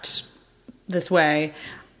act this way."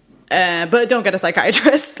 But don't get a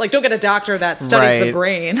psychiatrist. Like, don't get a doctor that studies the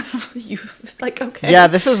brain. You like, okay. Yeah,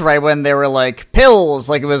 this is right when they were like pills.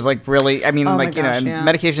 Like, it was like really. I mean, gosh,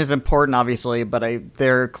 medication is important, obviously, but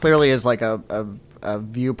there clearly is like a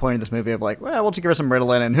viewpoint in this movie of like, well, we'll just give her some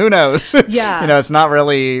Ritalin, and who knows? Yeah, it's not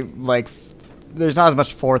really like. There's not as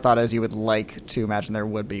much forethought as you would like to imagine there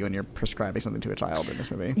would be when you're prescribing something to a child in this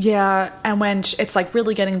movie. Yeah, and when it's like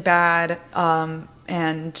really getting bad,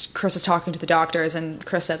 and Chris is talking to the doctors, and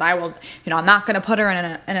Chris says, I'm not going to put her in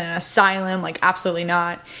an asylum, like absolutely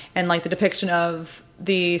not. And like the depiction of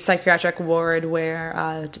the psychiatric ward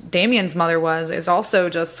where Damien's mother was is also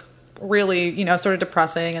just really, sort of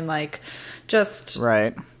depressing and like just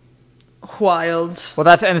right. Wild. Well,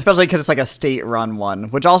 and especially because it's like a state-run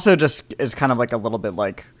one, which also just is kind of like a little bit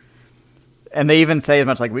like, and they even say as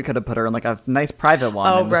much like we could have put her in like a nice private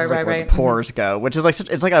one. Oh, and this is like where the poors go, which is like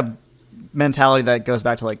it's like a mentality that goes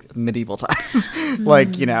back to like medieval times.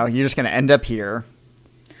 Like you're just gonna end up here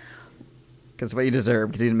because what you deserve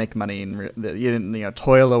because you didn't make money and you didn't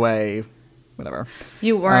toil away. Whatever.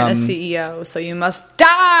 You weren't a CEO, so you must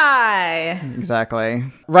die. Exactly.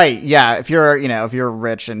 Right. Yeah. If you're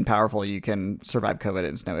rich and powerful, you can survive COVID.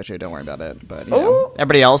 It's no issue. Don't worry about it. But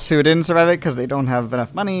everybody else who didn't survive it because they don't have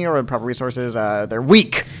enough money or proper resources, they're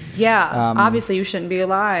weak. Yeah. Obviously, you shouldn't be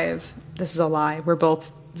alive. This is a lie. We're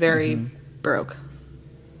both very broke.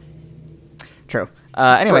 True.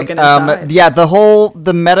 Anyway,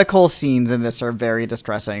 the medical scenes in this are very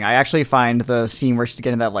distressing. I actually find the scene where she's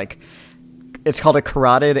getting that like it's called a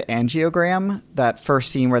carotid angiogram. That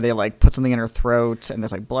first scene where they like put something in her throat and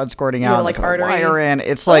there's like blood squirting out, like put a artery. wire in.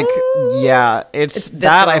 It's like, yeah, it's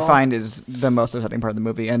that I visceral. find is the most upsetting part of the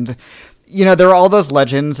movie. And you know, there are all those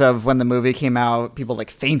legends of when the movie came out, people like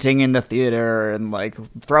fainting in the theater and like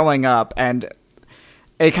throwing up, and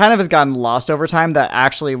it kind of has gotten lost over time that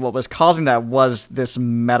actually what was causing that was this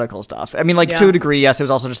medical stuff. I mean, like, to a degree, yes, it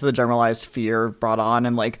was also just the generalized fear brought on,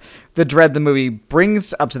 and, like, the dread the movie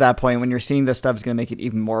brings up to that point when you're seeing this stuff is going to make it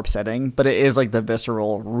even more upsetting, but it is, like, the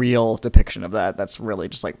visceral, real depiction of that that's really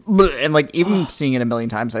just, like, bleh. And, like, even seeing it a million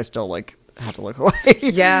times, I still, like, have to look away.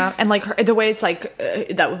 Yeah, and, like, the way it's, like,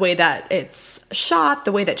 that way that it's shot,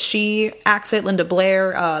 the way that she acts it, Linda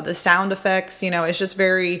Blair, the sound effects, you know, it's just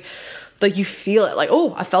very... Like, you feel it. Like,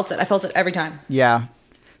 oh, I felt it every time. Yeah.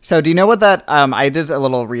 So do you know what that... I did a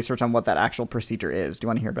little research on what that actual procedure is. Do you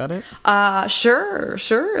want to hear about it? Sure.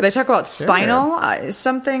 They talk about spinal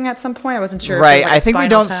something at some point. I wasn't sure. Right. If like I think we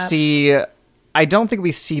don't tap. see... I don't think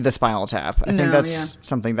we see the spinal tap. I think that's yeah.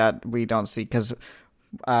 something that we don't see because...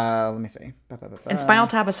 let me see. And spinal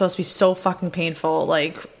tap is supposed to be so fucking painful.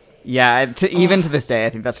 Like... Yeah, even to this day,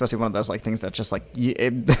 I think that's supposed to be one of those like things that just like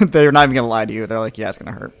they're not even gonna lie to you. They're like, yeah, it's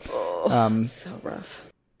gonna hurt. So rough.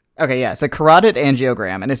 Okay, yeah, it's a carotid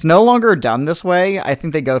angiogram, and it's no longer done this way. I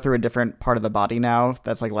think they go through a different part of the body now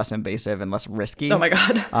that's like less invasive and less risky. Oh my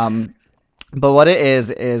god. But what it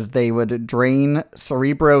is they would drain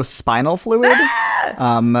cerebrospinal fluid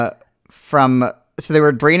so they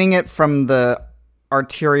were draining it from the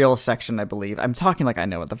arterial section, I believe. I'm talking like I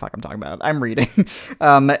know what the fuck I'm talking about. I'm reading.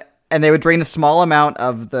 And they would drain a small amount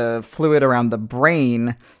of the fluid around the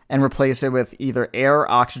brain and replace it with either air,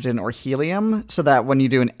 oxygen, or helium so that when you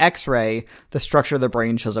do an x-ray, the structure of the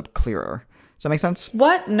brain shows up clearer. Does that make sense?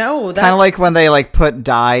 What? No. Kind of like when they like put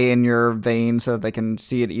dye in your vein so that they can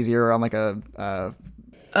see it easier on like a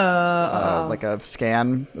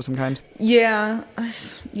scan of some kind. Yeah.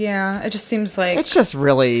 It just seems like it's just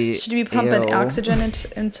really should you be pumping oxygen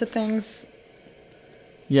into things?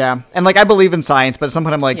 Yeah, and like I believe in science, but at some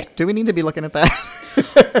point I'm like, do we need to be looking at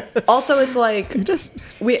that? Also, it's like just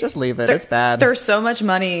leave it. It's bad. There's so much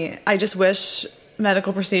money. I just wish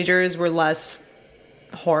medical procedures were less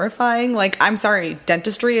horrifying. Like, I'm sorry,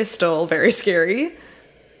 dentistry is still very scary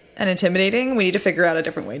and intimidating. We need to figure out a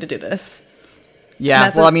different way to do this.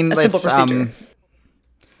 Yeah, well, I mean, a simple procedure.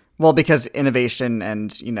 Well, because innovation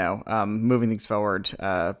and moving things forward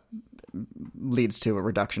leads to a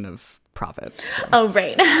reduction of profit. So. Oh,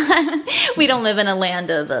 right. We don't live in a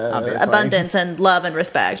land of abundance and love and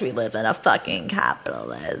respect. We live in a fucking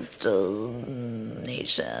capitalist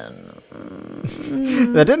nation.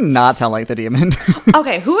 That did not sound like the demon.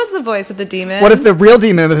 Okay, who was the voice of the demon? What if the real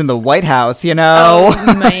demon was in the White House, you know? Oh,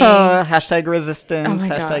 man. Hashtag resistance, oh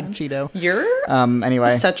hashtag God. Cheeto. You're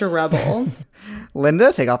anyway. such a rebel.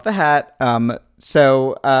 Linda, take off the hat.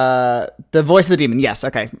 So the voice of the demon. Yes.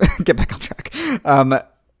 Okay. Get back on track.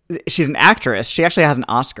 She's an actress. She actually has an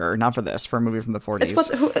Oscar, not for this, for a movie from the 40s.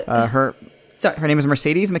 Her name is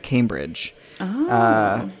Mercedes McCambridge.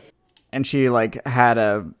 Oh. And she like had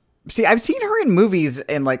I've seen her in movies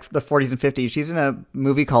in like the 40s and 50s. She's in a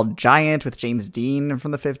movie called Giant with James Dean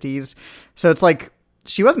from the 50s. So it's like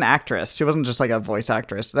she was an actress. She wasn't just like a voice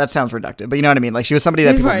actress. That sounds reductive, but you know what I mean? Like she was somebody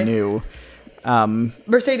that people knew.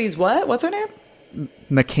 Mercedes what? What's her name?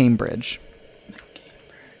 McCambridge.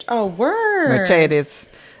 Oh, word. Mercedes.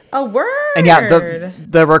 A word. And yeah,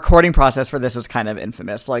 the recording process for this was kind of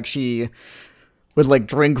infamous. Like she would like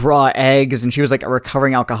drink raw eggs, and she was like a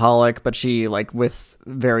recovering alcoholic, but she like with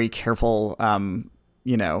very careful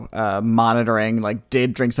monitoring, like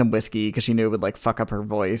did drink some whiskey because she knew it would like fuck up her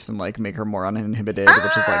voice and like make her more uninhibited,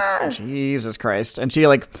 which is like Jesus Christ. And she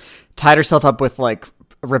like tied herself up with like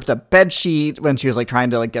a ripped up bed sheet when she was like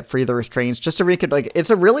trying to like get free of the restraints just to make it like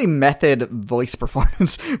it's a really method voice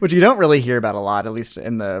performance, which you don't really hear about a lot, at least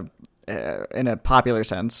in a popular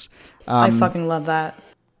sense. I fucking love that.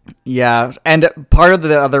 Yeah, and part of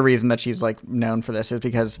the other reason that she's like known for this is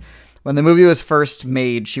because when the movie was first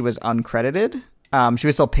made, she was uncredited. She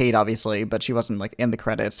was still paid, obviously, but she wasn't like in the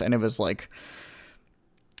credits, and it was like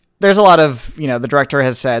there's a lot of the director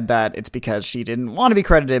has said that it's because she didn't want to be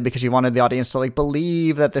credited because she wanted the audience to like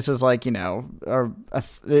believe that this was like to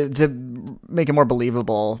make it more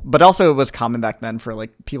believable, but also it was common back then for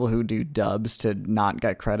like people who do dubs to not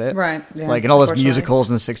get credit, right? Yeah, like in all those musicals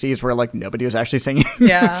in the 60s where like nobody was actually singing.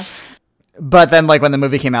 Yeah. But then, like, when the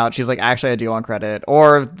movie came out, she's like, actually, I do want credit.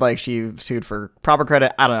 Or, like, she sued for proper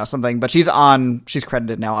credit. I don't know, something. But she's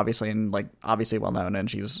credited now, obviously, and, like, obviously well known. And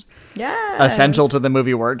she's essential to the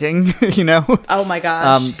movie working, Oh, my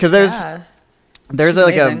gosh. Because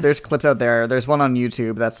there's clips out there. There's one on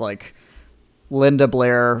YouTube that's, like, Linda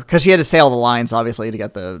Blair, because she had to say all the lines, obviously, to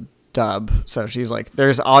get the dub. So she's like,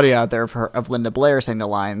 there's audio out there of Linda Blair saying the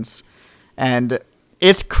lines. And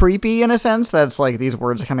it's creepy in a sense that it's like these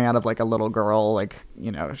words are coming out of like a little girl. Like,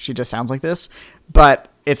 you know, she just sounds like this. But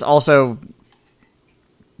it's also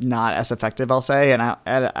not as effective, I'll say. And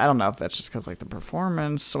I don't know if that's just because like the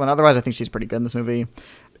performance. When otherwise, I think she's pretty good in this movie.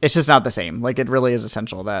 It's just not the same. Like, it really is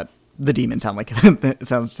essential that the demon sound like it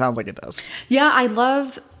sounds like it does. Yeah, I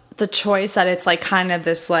love the choice that it's like kind of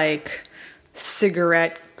this like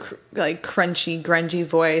cigarette like crunchy grungy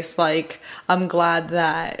voice. Like, I'm glad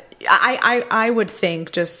that I would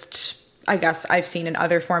think, just I guess I've seen in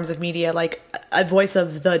other forms of media, like a voice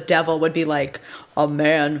of the devil would be like a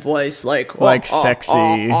man voice, like sexy,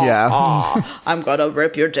 yeah. I'm gonna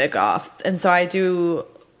rip your dick off. And so I do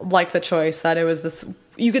like the choice that it was this.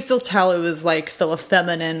 You could still tell it was like still a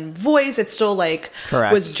feminine voice. It still like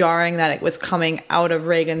Correct. was jarring that it was coming out of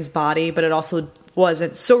Reagan's body, but it also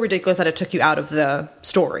wasn't so ridiculous that it took you out of the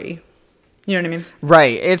story. You know what I mean?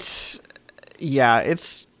 Right. It's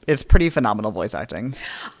pretty phenomenal voice acting.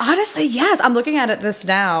 Honestly, yes. I'm looking at this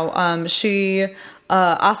now.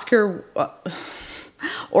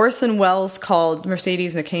 Orson Welles called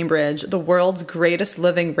Mercedes McCambridge the world's greatest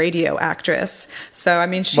living radio actress. So, I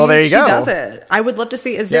mean, she does it. I would love to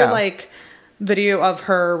see, is there like video of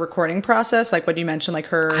her recording process? Like what you mentioned, like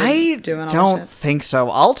her doing all that? I don't think so.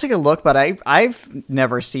 I'll take a look, but I've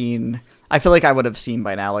never seen... I feel like I would have seen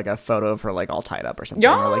by now like a photo of her like all tied up or something,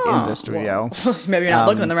 or like in the studio. Well, maybe you're not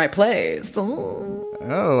looking in the right place.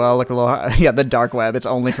 Oh, I'll look a little. Yeah, the dark web. It's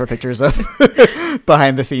only for pictures of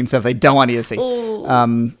behind the scenes stuff they don't want you to see.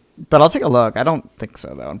 But I'll take a look. I don't think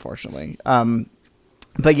so though, unfortunately.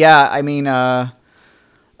 But yeah, I mean,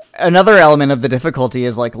 another element of the difficulty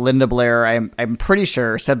is like Linda Blair, I'm pretty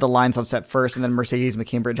sure, said the lines on set first, and then Mercedes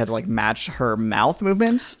McCambridge had to like match her mouth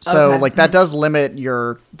movements. So like that does limit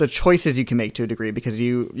the choices you can make to a degree, because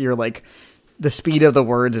you're like the speed of the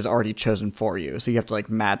words is already chosen for you, so you have to like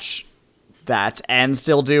match that and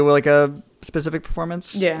still do like a specific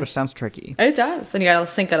performance. Yeah, which sounds tricky. It does, and you gotta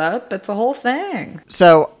sync it up. It's a whole thing.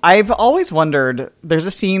 So I've always wondered, there's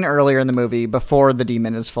a scene earlier in the movie before the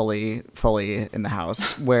demon is fully in the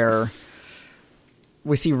house where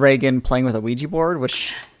we see Reagan playing with a Ouija board,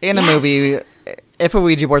 which in a movie, if a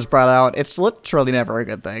Ouija board's brought out, it's literally never a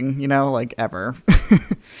good thing, you know, like ever.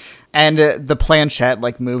 And the planchette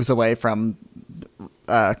like moves away from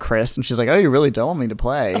Chris, and she's like, "Oh, you really don't want me to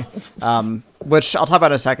play?" Which I'll talk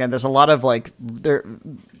about in a second. There's a lot of like,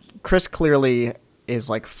 Chris clearly is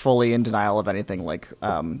like fully in denial of anything like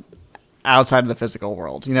outside of the physical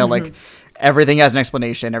world. You know, like everything has an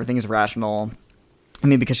explanation, everything is rational. I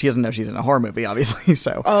mean, because she doesn't know she's in a horror movie, obviously.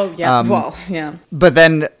 So, oh yeah, well, yeah. But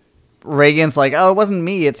then Reagan's like, "Oh, it wasn't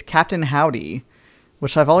me. It's Captain Howdy,"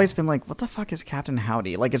 which I've always been like, "What the fuck is Captain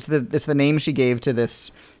Howdy?" Like, it's the name she gave to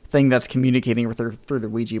this thing that's communicating with her through the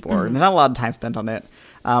Ouija board. And there's not a lot of time spent on it.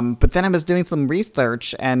 But then I was doing some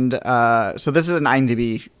research, and so this is an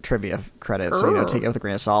IMDb trivia credit, so take it with a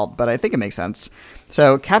grain of salt, but I think it makes sense.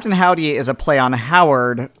 So Captain Howdy is a play on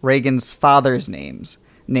Howard, Reagan's father's name.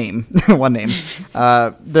 One name.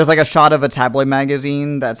 There's like a shot of a tabloid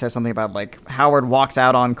magazine that says something about like Howard walks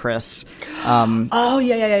out on Chris. Oh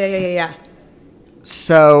yeah.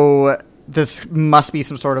 So this must be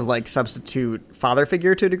some sort of like substitute father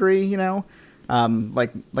figure to a degree, you know,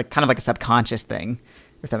 like kind of like a subconscious thing,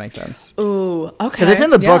 if that makes sense. Ooh, okay. Because it's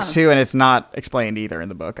in the book too, and it's not explained either in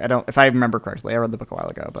the book. If I remember correctly, I read the book a while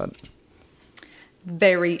ago, but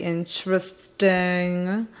very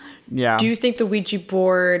interesting. Yeah. Do you think the Ouija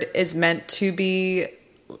board is meant to be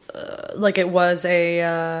like it was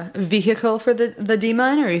a vehicle for the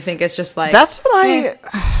demon, or you think it's just like that's what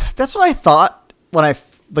I thought when I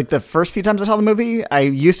like the first few times I saw the movie. I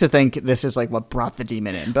used to think this is like what brought the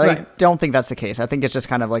demon in, but I don't think that's the case. I think it's just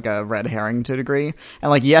kind of like a red herring to a degree. And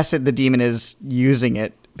like, yes, the demon is using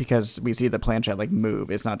it because we see the planchette like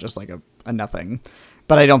move. It's not just like a nothing.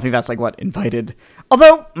 But I don't think that's like what invited.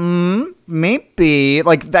 Although maybe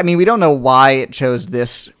like, I mean, we don't know why it chose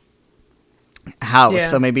this house. Yeah.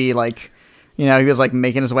 So maybe like, you know, he was like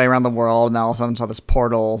making his way around the world, and then all of a sudden saw this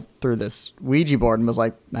portal through this Ouija board and was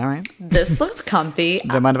like, all right, this looks comfy.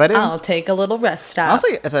 Don't mind if I do. I'll take a little rest stop.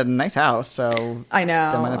 Honestly, it's a nice house, so I know.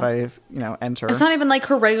 Don't mind if I, enter. It's not even like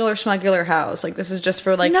her regular schmugular house. Like, this is just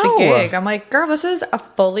for like the gig. I'm like, girl, this is a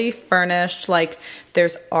fully furnished, like,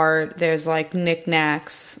 there's art, there's like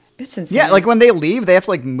knickknacks. It's insane. Yeah, like when they leave, they have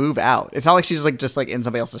to like move out. It's not like she's like just like in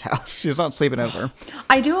somebody else's house. She's not sleeping over.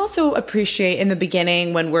 I do also appreciate in the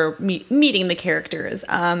beginning when we're meeting the characters,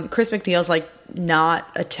 Chris McNeil's like not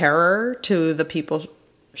a terror to the people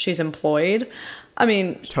she's employed. I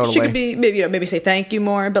mean, Totally. she could be maybe say thank you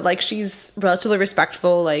more, but like she's relatively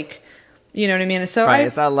respectful, like, you know what I mean? So Right,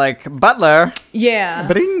 it's not like, butler, yeah,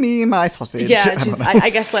 bring me my sausage. yeah, I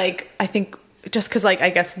guess like I think just because like I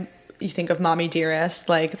guess you think of Mommy Dearest,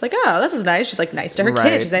 like it's like, oh, this is nice. She's like nice to her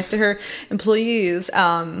Right. kids, she's nice to her employees.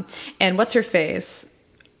 And what's her face?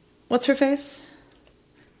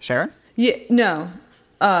 Sharon? Yeah, no.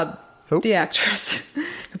 Who? The actress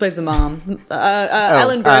who plays the mom.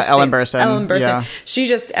 Ellen Burstyn. Ellen Burstyn. Ellen Burstyn. Yeah. She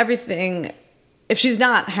just, everything, if she's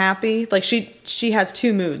not happy, like she has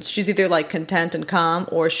two moods. She's either like content and calm,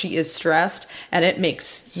 or she is stressed, and it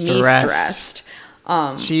makes me stressed.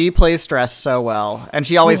 She plays stress so well, and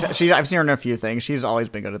she always I've seen her in a few things. She's always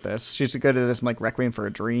been good at this. She's good at this in like Requiem for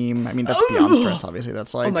a Dream. I mean, that's beyond stress, obviously.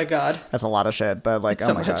 That's like, oh my god, that's a lot of shit. But like,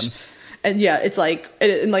 so oh my much. god. And yeah, it's like,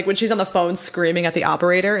 and like when she's on the phone screaming at the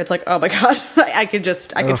operator, it's like, oh my god, I could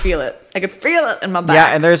feel it. I could feel it in my back.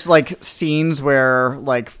 Yeah, and there's like scenes where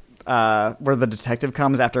like where the detective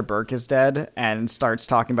comes after Burke is dead and starts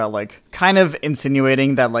talking about like kind of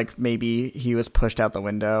insinuating that like maybe he was pushed out the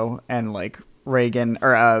window, and like Reagan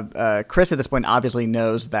or Chris at this point obviously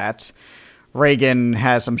knows that Reagan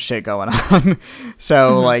has some shit going on.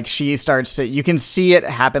 So like she starts to, you can see it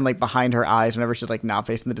happen like behind her eyes whenever she's like not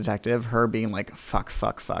facing the detective, her being like,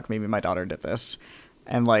 fuck, maybe my daughter did this.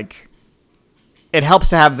 And like it helps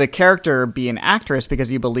to have the character be an actress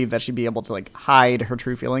because you believe that she'd be able to like hide her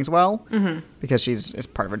true feelings well, because it's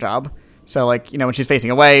part of her job. So like, you know, when she's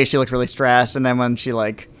facing away, she looks really stressed, and then when she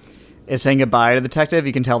like is saying goodbye to the detective,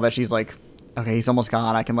 you can tell that she's like, okay, he's almost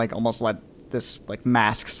gone, I can like almost let this like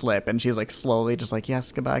mask slip, and she's like slowly just like,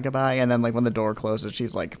 yes, goodbye, and then like when the door closes,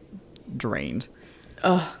 she's like drained.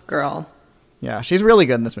 Oh, girl. Yeah, she's really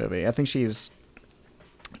good in this movie. I think she's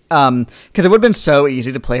because it would have been so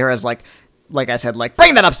easy to play her as like I said, like,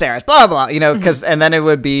 bring that upstairs, blah blah, you know, because and then it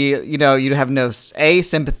would be, you know, you'd have no A,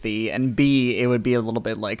 sympathy, and B, it would be a little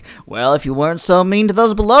bit like, well, if you weren't so mean to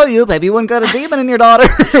those below you, maybe you wouldn't got a demon in your daughter,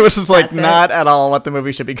 which is like not at all what the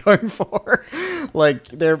movie should be going for. Like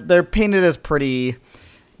they're painted as pretty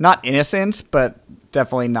not innocent, but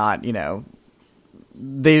definitely not, you know,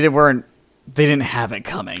 they didn't have it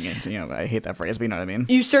coming. And, you know, I hate that phrase, but you know what I mean.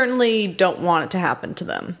 You certainly don't want it to happen to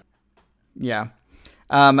them. Yeah.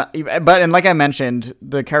 But like I mentioned,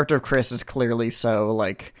 the character of Chris is clearly so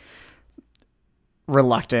like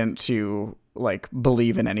reluctant to like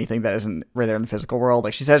believe in anything that isn't right there in the physical world.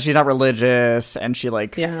 Like she says she's not religious, and she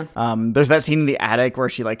like there's that scene in the attic where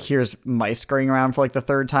she like hears mice scurrying around for like the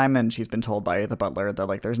third time, and she's been told by the butler that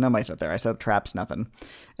like there's no mice out there. I set up traps, nothing.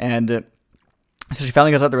 And so she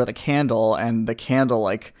finally goes out there with a candle, and the candle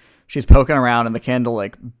like she's poking around, and the candle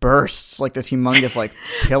like bursts like this humongous like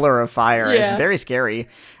pillar of fire. Yeah. It's very scary.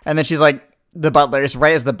 And then she's like, the butler, it's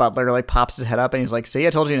right as the butler like pops his head up, and he's like, see, I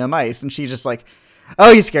told you no mice. And she's just like,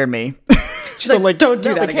 oh, you scared me. She's so, like, don't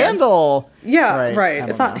do that the again. Candle. Yeah, right.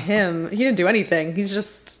 It's not him. He didn't do anything. He's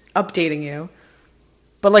just updating you.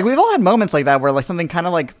 But like we've all had moments like that where like something kind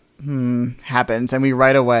of like happens, and we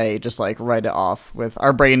right away just like write it off. With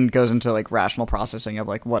our brain goes into like rational processing of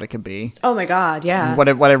like what it could be. Oh my god, yeah. What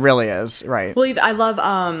it really is, right? Well, I love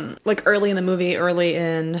like early in the movie, early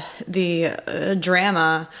in the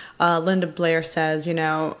drama, Linda Blair says, you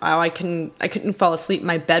know, I couldn't fall asleep,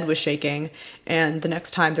 my bed was shaking. And the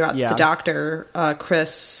next time they're at the doctor,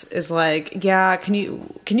 Chris is like, yeah, can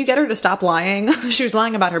you get her to stop lying? She was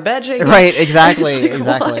lying about her bed shaking. Right, exactly, like,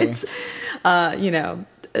 exactly. You know,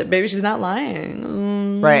 maybe she's not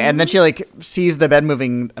lying. Right, and then she like sees the bed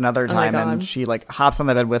moving another time, and she like hops on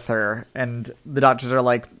the bed with her, and the doctors are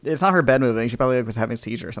like, it's not her bed moving, she probably was having a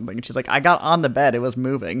seizure or something. And she's like, I got on the bed, it was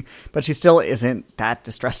moving. But she still isn't that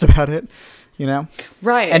distressed about it, you know?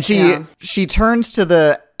 Right. And she turns to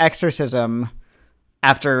the exorcism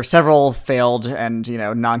after several failed and, you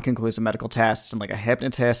know, non-conclusive medical tests and like a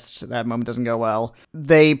hypnotist. That moment doesn't go well.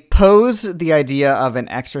 They pose the idea of an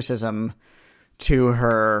exorcism to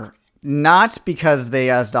her, not because they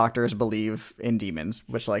as doctors believe in demons,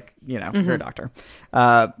 which like, you know, you're a doctor,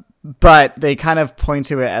 but they kind of point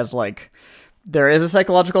to it as like there is a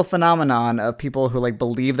psychological phenomenon of people who like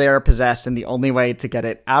believe they are possessed, and the only way to get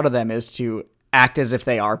it out of them is to act as if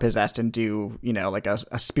they are possessed and do, you know, like a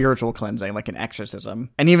spiritual cleansing, like an exorcism.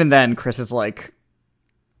 And even then Chris is like,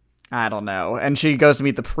 I don't know. And she goes to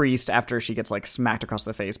meet the priest after she gets like smacked across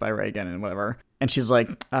the face by Reagan and whatever. And she's like,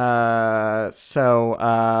 it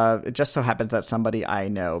just so happens that somebody I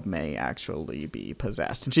know may actually be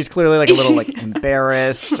possessed. And she's clearly like a little like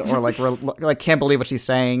embarrassed or like can't believe what she's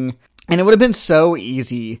saying. And it would have been so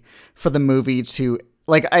easy for the movie to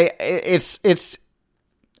like, I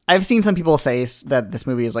I've seen some people say that this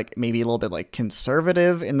movie is like maybe a little bit like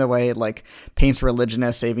conservative in the way it like paints religion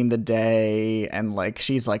as saving the day, and like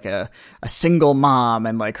she's like a single mom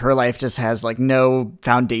and like her life just has like no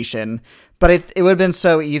foundation. But it would have been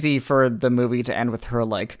so easy for the movie to end with her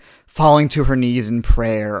like falling to her knees in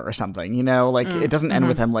prayer or something, you know? Like it doesn't end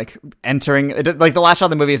with them like entering. Like the last shot of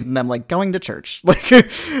the movie is them like going to church. Like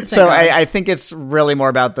so, I think it's really more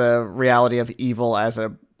about the reality of evil as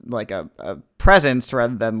a presence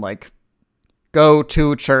rather than like go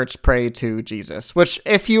to church, pray to Jesus. Which,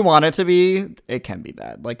 if you want it to be, it can be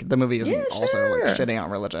that. Like the movie isn't also like shitting on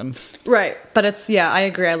religion, right? But it's I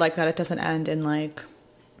agree. I like that it doesn't end in like.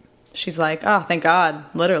 She's like, oh, thank God,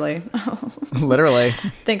 literally. Literally.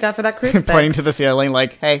 Thank God for that crucifix. Pointing to the ceiling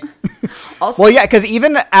like, hey. Also, well, yeah, because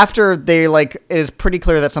even after they, like, it is pretty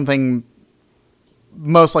clear that something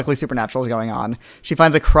most likely supernatural is going on, she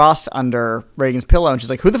finds a cross under Reagan's pillow, and she's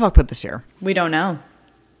like, who the fuck put this here? We don't know.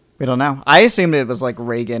 We don't know. I assumed it was, like,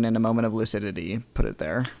 Reagan in a moment of lucidity put it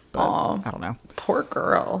there. But I don't know. Poor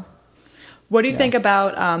girl. What do you think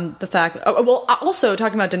about the fact... well, also,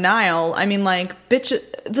 talking about denial, I mean, like, bitch,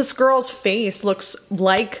 this girl's face looks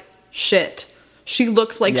like shit. She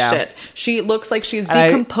looks like shit. She looks like she's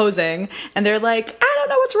decomposing, and they're like, I don't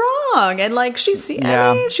know what's wrong. And, like, she's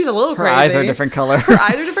a little crazy. Her eyes are different color. Her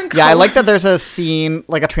eyes are different color. Yeah, I like that there's a scene,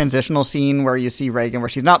 like a transitional scene where you see Reagan where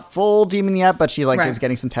she's not full demon yet, but she, like, is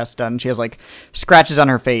getting some tests done. She has, like, scratches on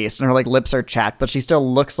her face, and her, like, lips are chapped, but she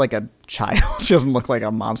still looks like a child. She doesn't look like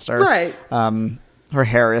a monster. Right. Her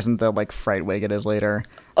hair isn't the, like, fright wig it is later.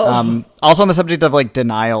 Also on the subject of like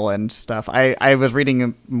denial and stuff, I was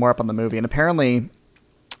reading more up on the movie, and apparently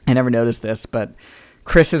I never noticed this, but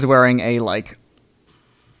Chris is wearing a like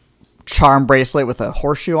charm bracelet with a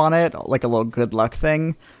horseshoe on it, like a little good luck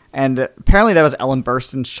thing. And apparently that was Ellen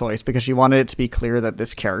Burstyn's choice because she wanted it to be clear that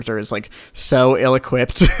this character is like so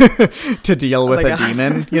ill-equipped to deal with a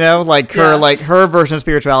demon, you know, like her version of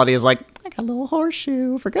spirituality is like, I got a little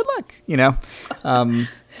horseshoe for good luck, you know?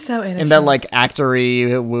 So innocent. In that like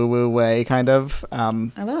actory woo-woo way, kind of.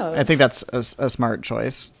 I think that's a smart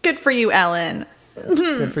choice. Good for you, Ellen.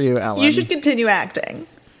 Good for you, Ellen. You should continue acting.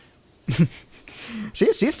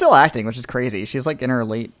 She's still acting, which is crazy. She's like in her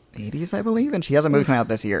late 80s, I believe, and she has a movie coming out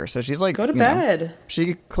this year. So she's like, go to bed.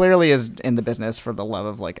 She clearly is in the business for the love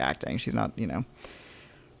of like acting. She's not,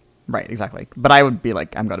 right, exactly. But I would be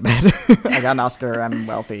like, I'm going to bed. I got an Oscar. I'm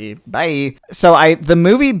wealthy. Bye. So the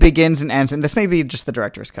movie begins and ends, and this may be just the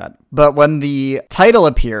director's cut, but when the title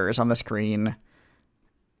appears on the screen,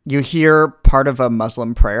 you hear part of a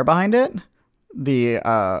Muslim prayer behind it. The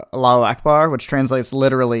Allahu Akbar, which translates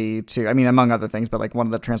literally to, I mean, among other things, but like one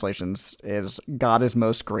of the translations is God is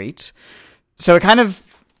most great. So it kind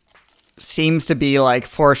of seems to be like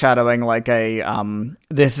foreshadowing like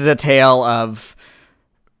this is a tale of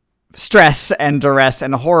stress and duress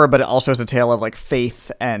and horror, but it also is a tale of like faith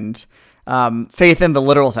and faith in the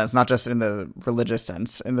literal sense, not just in the religious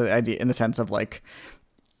sense, in the sense of like,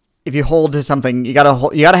 if you hold to something, you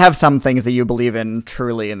gotta have some things that you believe in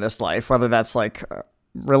truly in this life, whether that's like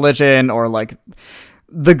religion or like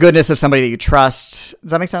the goodness of somebody that you trust.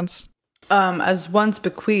 Does that make sense? As once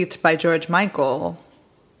bequeathed by George Michael,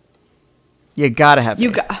 you gotta have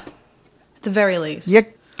faith. At the very least. You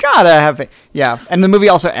gotta have faith. Yeah, and the movie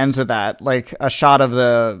also ends with that, like a shot of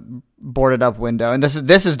the boarded up window, and this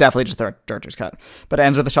is definitely just the director's cut, but it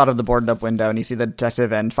ends with a shot of the boarded up window, and you see the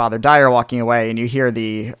detective and Father Dyer walking away, and you hear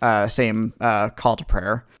the same call to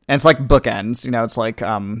prayer, and it's like bookends, it's like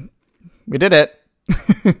we did it.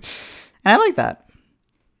 And I like that.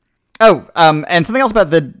 And something else about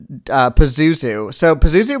the Pazuzu. So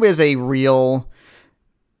Pazuzu is a real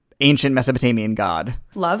ancient Mesopotamian god.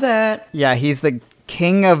 Love it. Yeah, he's the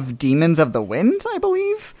king of demons of the wind, I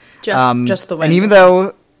believe. Just the wind. And even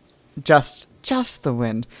though just the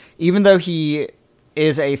wind, even though he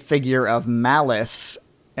is a figure of malice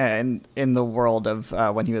in the world of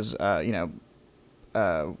when he was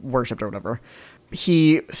worshipped or whatever,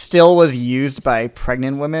 he still was used by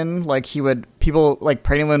pregnant women. Like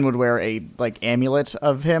pregnant women would wear a like amulet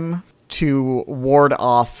of him to ward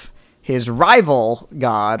off his rival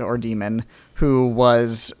god or demon, who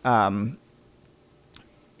was the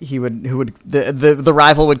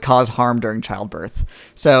rival would cause harm during childbirth.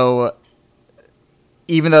 So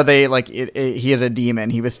even though he is a demon,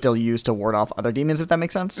 he was still used to ward off other demons, if that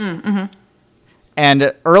makes sense. Mm-hmm.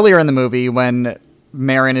 And earlier in the movie, when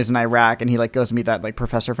Marin is in Iraq and he like goes to meet that like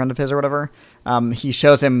professor friend of his or whatever, he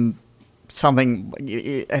shows him something.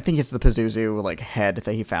 I think it's the Pazuzu like head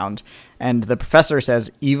that he found, and the professor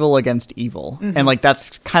says evil against evil. Mm-hmm. And like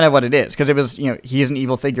that's kind of what it is, because it was he is an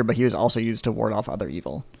evil figure, but he was also used to ward off other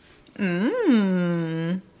evil.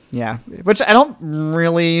 Yeah, which I can't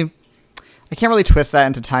really twist that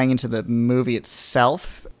into tying into the movie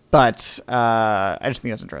itself, but I just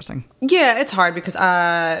think that's interesting. Yeah, it's hard because,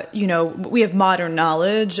 we have modern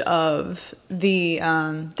knowledge of the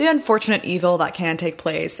unfortunate evil that can take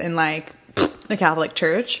place in, like, the Catholic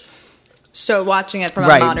Church. So watching it from a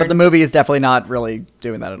modern... but the movie is definitely not really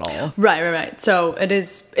doing that at all. Right. So it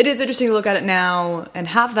is interesting to look at it now and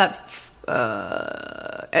have that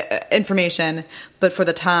information, but for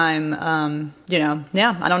the time, I don't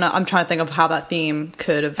know. I'm trying to think of how that theme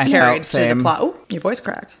could have carried to the plot. Oh, your voice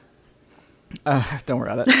crack. Don't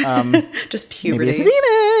worry about it. Just puberty. Maybe it's a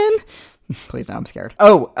demon. Please, now I'm scared.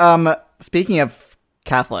 Oh, speaking of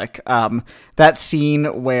Catholic, that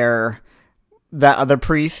scene where that other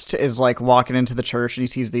priest is like walking into the church and he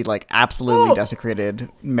sees the like absolutely desecrated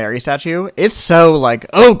Mary statue. It's so like,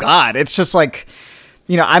 oh God, it's just like,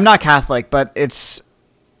 I'm not Catholic, but it's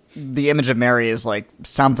the image of Mary is like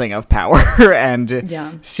something of power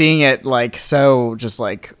and seeing it like, so just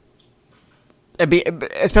like,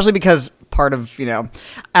 especially because part of, I don't know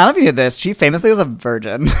if you knew this, she famously was a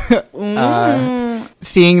virgin.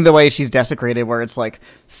 Seeing the way she's desecrated where it's like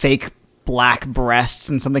fake black breasts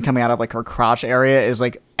and something coming out of like her crotch area is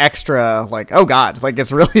like extra like, oh God, like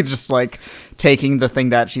it's really just like taking the thing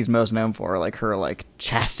that she's most known for, like her like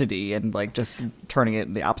chastity, and like just turning it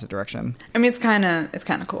in the opposite direction. I mean, it's kind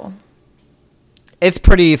of cool. It's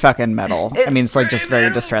pretty fucking metal. It's like just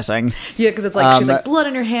very distressing. Yeah, because it's like she's like blood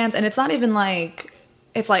on your hands, and it's not even like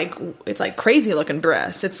it's like crazy looking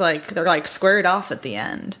breasts. It's like they're like squared off at the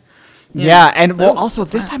end. And well, also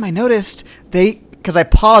this time I noticed because I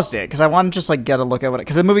paused it because I wanted to just like get a look at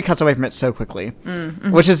because the movie cuts away from it so quickly,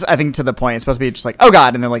 which is I think to the point. It's supposed to be just like, oh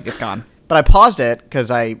God, and then like it's gone. But I paused it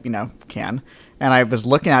because I can, and I was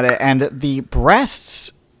looking at it, and the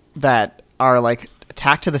breasts that are like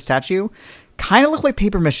tacked to the statue kind of look like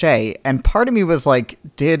paper mache, and part of me was like,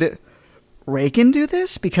 did Reagan do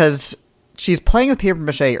this? Because she's playing with paper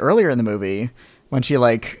mache earlier in the movie when she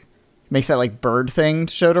like makes that like bird thing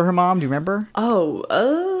to show to her mom. Do you remember?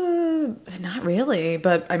 Not really,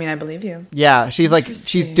 but I mean, I believe you. Yeah,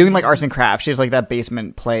 she's doing like arts and crafts. She's like that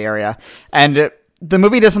basement play area, and the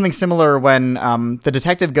movie does something similar when the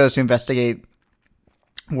detective goes to investigate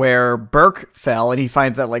where Burke fell, and he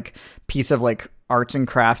finds that like piece of like arts and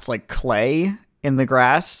crafts like clay in the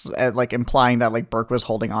grass, like implying that like Burke was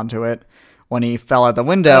holding onto it when he fell out the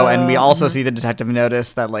window. And we also see the detective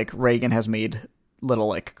notice that like Reagan has made little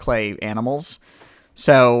like clay animals.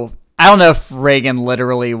 So I don't know if Reagan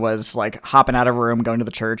literally was like hopping out of a room, going to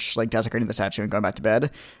the church, like desecrating the statue and going back to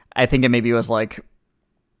bed. I think it maybe was like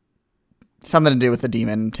something to do with the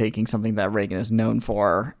demon taking something that Reagan is known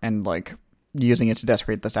for and like using it to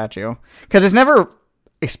desecrate the statue, because it's never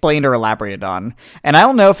explained or elaborated on. And I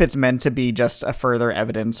don't know if it's meant to be just a further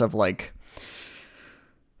evidence of like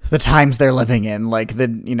the times they're living in, like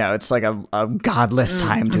it's like a godless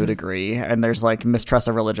time to a degree, and there's like mistrust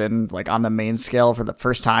of religion like on the main scale for the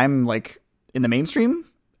first time like in the mainstream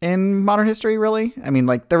in modern history, really. I mean,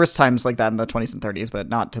 like there was times like that in the 20s and 30s, but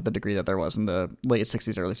not to the degree that there was in the late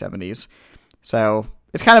 60s, early 70s. So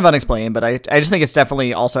it's kind of unexplained, but I just think it's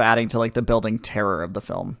definitely also adding to like the building terror of the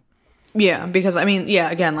film. Yeah, because I mean,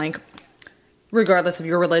 again, like regardless of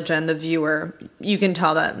your religion, the viewer, you can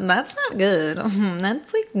tell that that's not good.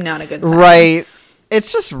 That's like not a good sign. Right.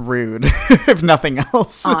 It's just rude, if nothing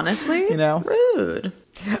else. Honestly, rude.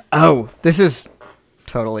 Oh, this is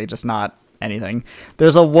totally just not anything.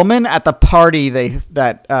 There's a woman at the party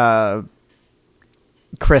that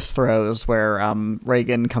Chris throws where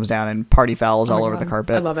Reagan comes down and party fouls all over the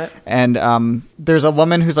carpet. I love it. And there's a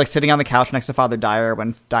woman who's like sitting on the couch next to Father Dyer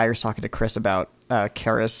when Dyer's talking to Chris about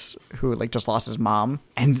Karras, who like just lost his mom,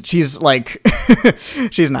 and she's like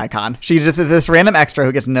she's an icon. She's just this random extra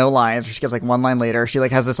who gets no lines. She gets like one line later. She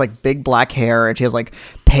like has this like big black hair, and she has like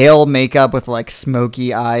pale makeup with like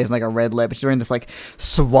smoky eyes and like a red lip. She's wearing this like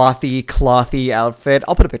swathy clothy outfit.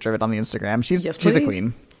 I'll put a picture of it on the Instagram. She's a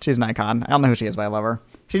queen. She's an icon. I don't know who she is, but I love her.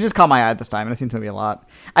 She just caught my eye this time, and I've seen this movie a lot.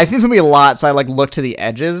 I've seen this movie a lot, so I like look to the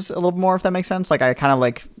edges a little more, if that makes sense. Like I kind of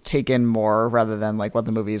like take in more rather than like what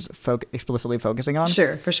the movie's explicitly focusing on.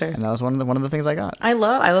 Sure, for sure. And that was one of the things I got. I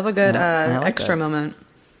love a good extra moment.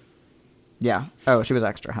 Yeah. Oh, she was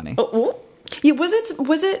extra, honey. Oh. Yeah, was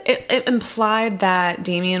it implied that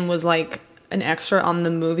Damien was like an extra on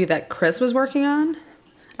the movie that Chris was working on?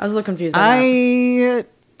 I was a little confused by that. I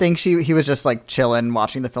think he was just like chilling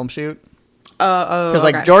watching the film shoot. Because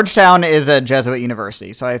like Georgetown is a Jesuit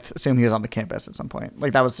university, so I assume he was on the campus at some point.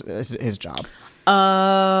 Like that was his job.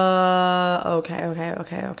 Okay.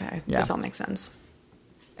 Yeah. This all makes sense.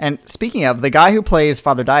 And speaking of, the guy who plays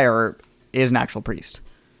Father Dyer is an actual priest.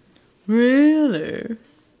 Really?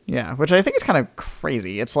 Yeah, which I think is kind of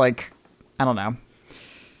crazy. It's like, I don't know.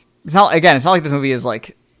 It's not like this movie is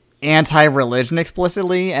like anti-religion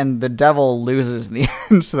explicitly, and the devil loses in the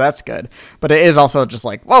end, so that's good. But it is also just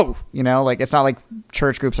like, whoa, like it's not like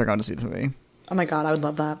church groups are going to see this movie. Oh my God, I would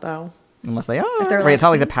love that though. Unless they are. Wait, it's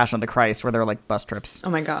not like The Passion of the Christ where they're like bus trips.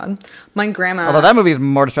 Oh my God. My grandma. Although that movie is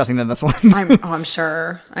more distressing than this one. I'm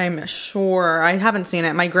sure. I'm sure. I haven't seen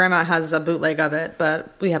it. My grandma has a bootleg of it,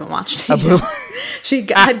 but we haven't watched it. She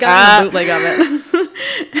had gotten a bootleg of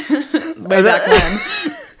it way back when.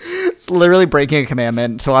 It's literally breaking a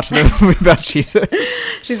commandment to watch the movie about Jesus.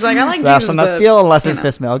 She's like, I like Thou Jesus. shalt not steal unless it's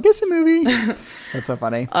this Mel Gibson movie. That's so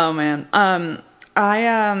funny. Oh man. We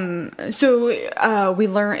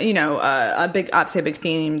learn, a big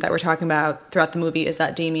theme that we're talking about throughout the movie is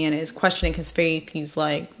that Damien is questioning his faith. He's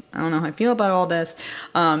like, I don't know how I feel about all this.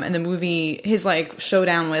 And the movie, his like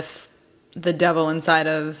showdown with the devil inside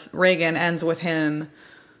of Regan ends with him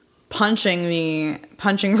punching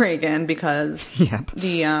Regan because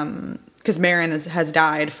because Marin has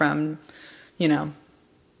died from,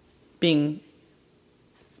 being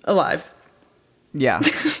alive. Yeah.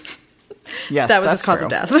 Yes, that was his cause of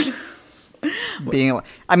death.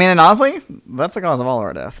 And honestly, that's the cause of all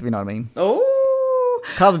our death, if you know what I mean. Oh.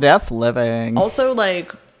 Cause of death, living. Also,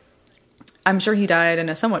 like, I'm sure he died in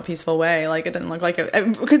a somewhat peaceful way. Like, it didn't look like it.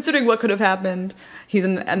 Considering what could have happened, he's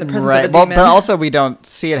in the presence of a demon. But also we don't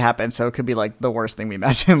see it happen, so it could be, like, the worst thing we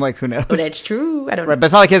imagine. Like, who knows? Oh, that's true. I don't know. But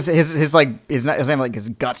it's not like his name, like, his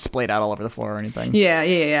guts splayed out all over the floor or anything.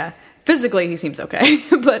 Yeah. Physically, he seems okay,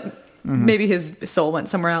 but maybe his soul went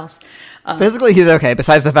somewhere else. Physically, he's okay,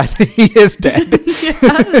 besides the fact that he is dead.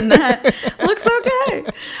 Other than that, looks okay.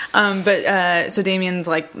 So Damien's,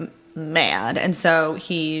 like, mad, and so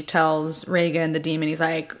he tells Regan, the demon, he's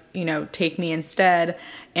like, take me instead,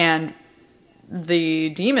 and the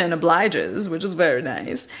demon obliges, which is very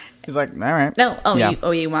nice. He's like, all right. No,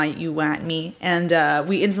 you want me, and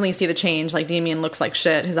we instantly see the change. Like, Damien looks like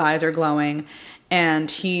shit, his eyes are glowing,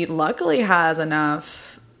 and he luckily has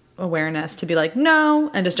enough awareness to be like,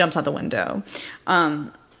 no, and just jumps out the window.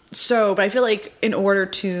 But I feel like in order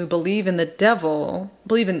to believe in the devil,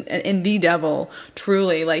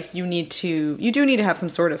 truly, like, you do need to have some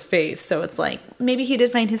sort of faith. So it's like, maybe he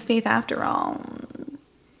did find his faith after all.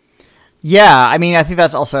 Yeah, I mean, I think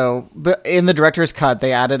that's also, but in the director's cut,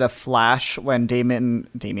 they added a flash when when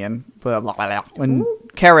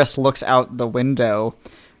Karras looks out the window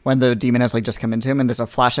when the demon has, like, just come into him, and there's a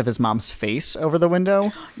flash of his mom's face over the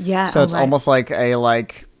window. Yeah. So it's almost like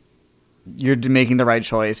you're making the right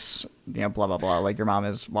choice, blah, blah, blah. Like, your mom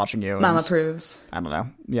is watching you. Mama approves. I don't know.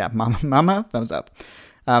 Yeah, mama, thumbs up.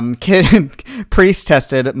 Priest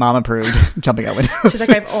tested, mom approved, jumping out windows. She's like,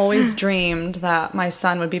 I've always dreamed that my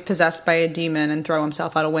son would be possessed by a demon and throw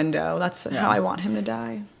himself out a window. That's how I want him to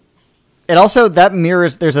die. It also, that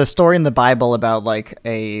mirrors, there's a story in the Bible about, like,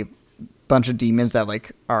 a bunch of demons that,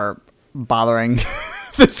 like, are bothering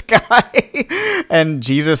this guy, and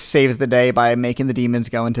Jesus saves the day by making the demons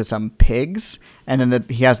go into some pigs, and then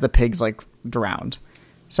he has the pigs, like, drowned.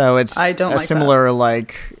 So it's similar that.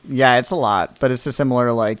 Like, yeah, it's a lot, but it's a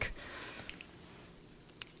similar, like,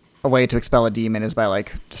 a way to expel a demon is by,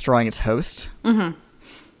 like, destroying its host. Mm-hmm.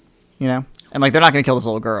 And, like, they're not going to kill this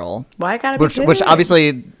little girl. Why gotta be pigs? Which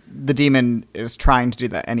obviously the demon is trying to do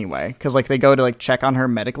that anyway, because, like, they go to, like, check on her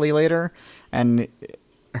medically later, and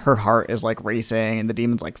her heart is, like, racing, and the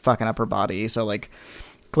demon's, like, fucking up her body, so, like,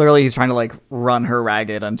 clearly he's trying to, like, run her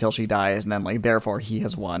ragged until she dies, and then, like, therefore he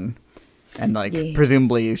has won, and, like,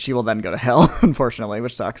 presumably she will then go to hell, unfortunately,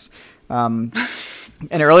 which sucks. And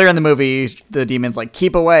earlier in the movie, the demon's like,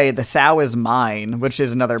 keep away, the sow is mine, which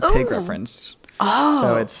is another pig reference. Oh.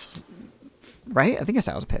 So it's, right? I think a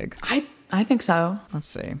sow's a pig. I think so. Let's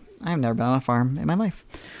see. I've never been on a farm in my life.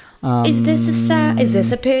 Is this a sow? Is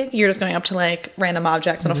this a pig? You're just going up to, like, random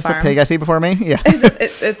objects on a farm. Is this a pig I see before me? Yeah. It's a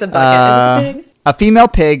bucket. Is this a pig? A female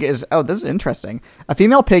pig is... Oh, this is interesting. A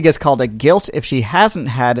female pig is called a gilt if she hasn't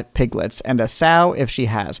had piglets, and a sow if she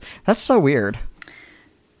has. That's so weird.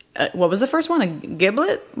 What was the first one? A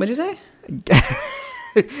giblet? What'd you say?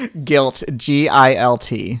 Gilt.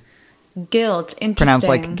 G-I-L-T. Gilt. Interesting. Pronounced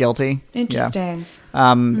like guilty. Interesting.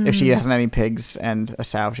 Yeah. If she hasn't any pigs, and a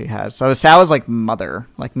sow she has. So a sow is like mother,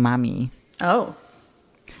 like mommy. Oh.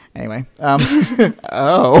 Anyway.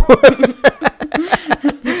 Oh.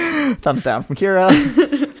 Thumbs down from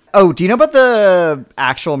Kira. Oh, do you know about the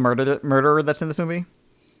actual murderer that's in this movie?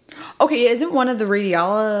 Okay, isn't one of the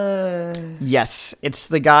radiologists? Yes, it's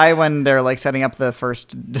the guy when they're, like, setting up the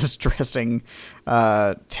first distressing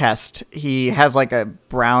test. He has, like, a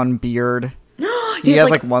brown beard. He has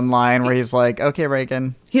like one line where he's like, "Okay,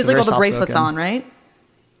 Reagan." He's like all the bracelets on, right?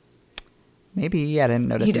 Maybe I didn't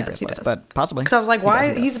notice he does, but possibly. Because I was like,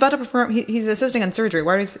 why? He's about to perform. He's assisting in surgery.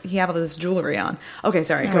 Why does he have all this jewelry on? Okay,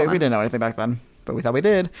 sorry. Go on. We didn't know anything back then, but we thought we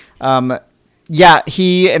did. Yeah,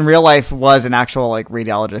 he in real life was an actual like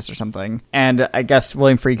radiologist or something, and I guess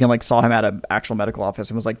William Friedkin like saw him at an actual medical office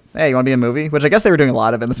and was like, "Hey, you want to be in a movie?" Which I guess they were doing a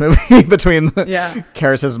lot of in this movie between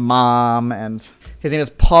Karis's mom and his name is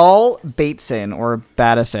Paul Bateson or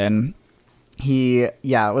Bateson. He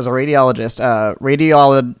was a radiologist.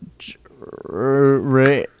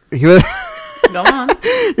 He was Go on.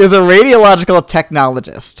 He was a radiological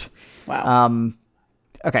technologist. Wow.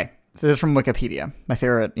 Okay, so this is from Wikipedia, my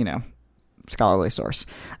favorite, scholarly source.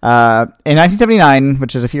 In 1979,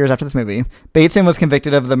 which is a few years after this movie, Bateson was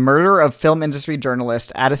convicted of the murder of film industry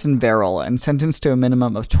journalist Addison Verrill and sentenced to a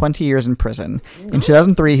minimum of 20 years in prison. In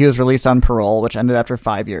 2003, he was released on parole, which ended after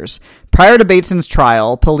 5 years. Prior to Bateson's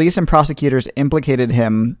trial, police and prosecutors implicated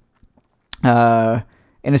him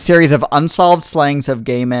in a series of unsolved slayings of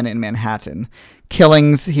gay men in Manhattan.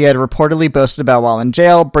 Killings he had reportedly boasted about while in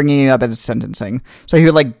jail, bringing it up as sentencing. So he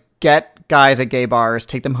would like get guys at gay bars,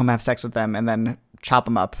 take them home, have sex with them, and then chop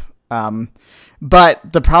them up.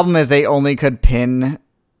 But the problem is they only could pin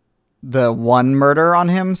the one murder on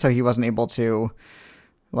him, so he wasn't able to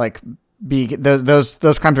like be those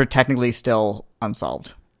crimes are technically still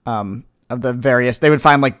unsolved. Of the various, they would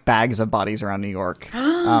find like bags of bodies around New York.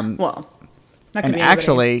 Well. That could and be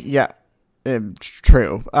actually,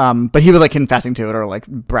 true. But he was like confessing to it or like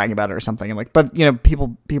bragging about it or something. And like, but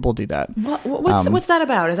people do that. What's that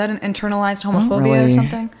about? Is that an internalized homophobia or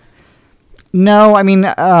something? No, I mean,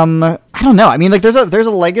 I don't know. I mean, like, there's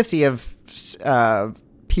a legacy of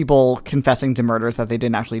people confessing to murders that they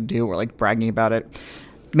didn't actually do or like bragging about it.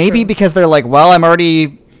 Maybe because they're like, well, I'm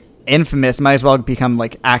already infamous, might as well become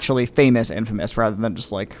like actually famous infamous rather than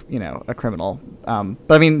just like a criminal. But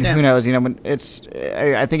I mean, who knows? When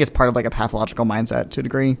I think it's part of like a pathological mindset to a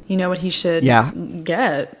degree. You know what he should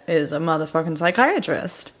get is a motherfucking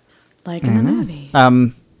psychiatrist, like in the movie.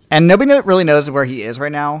 And nobody really knows where he is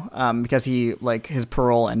right now, because he like his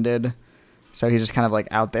parole ended, so he's just kind of like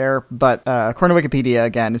out there. But according to Wikipedia,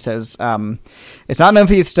 again, it says it's not known if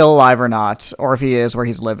he's still alive or not, or if he is, where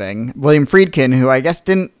he's living. William Friedkin, who I guess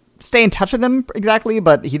didn't stay in touch with him exactly,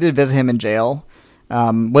 but he did visit him in jail.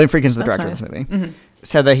 William Friedkin's the director of this movie.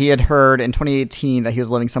 Said that he had heard in 2018 that he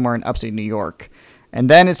was living somewhere in upstate New York. And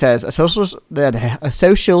then it says a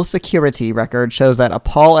social security record shows that a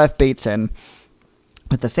Paul F. Bateson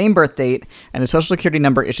with the same birth date and a social security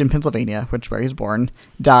number issued in Pennsylvania, which is where he was born,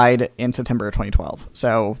 died in September of 2012.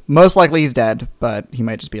 So most likely he's dead, but he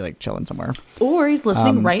might just be like chilling somewhere. Or he's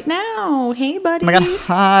listening right now. Hey, buddy. Oh my God.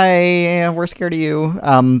 Hi. We're scared of you.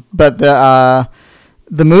 But the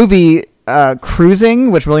movie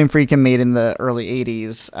Cruising, which William Friedkin made in the early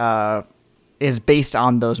 80s, is based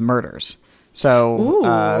on those murders.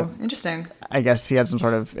 So interesting. I guess he had some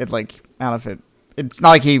sort of, I don't know if it's not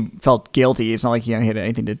like he felt guilty. It's not like he had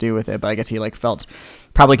anything to do with it, but I guess he like felt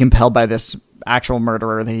probably compelled by this actual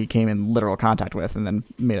murderer that he came in literal contact with and then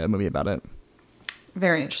made a movie about it.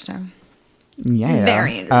 Very interesting. Yeah.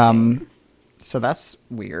 Very interesting. So that's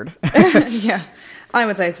weird. Yeah, I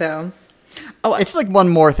would say so. Oh, it's like one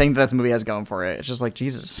more thing that this movie has going for it. It's just like,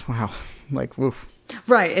 Jesus, wow. Like, woof.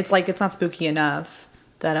 Right. It's like, it's not spooky enough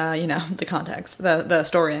that, the context, the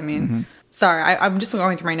story, I mean. Mm-hmm. Sorry, I'm just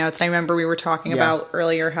going through my notes. And I remember we were talking about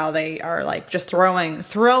earlier how they are like just throwing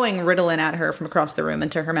Ritalin at her from across the room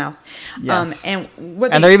into her mouth. Yes. And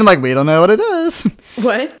they're even like, we don't know what it does.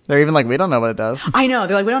 What? They're even like, we don't know what it does. I know.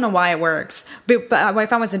 They're like, we don't know why it works. But what I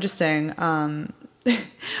found was interesting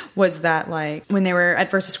was that like when they were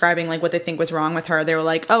at first describing like what they think was wrong with her, they were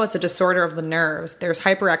like, oh, it's a disorder of the nerves. There's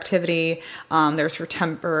hyperactivity. There's her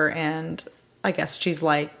temper, and I guess she's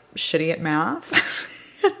like shitty at math.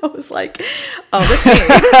 I was like, oh, this game.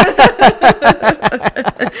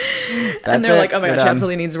 And they're like, oh my God, she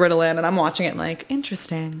absolutely needs Ritalin. And I'm watching it like,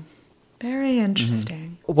 interesting. Very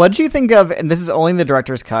interesting. Mm-hmm. What do you think of, and this is only in the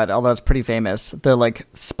director's cut, although it's pretty famous, the like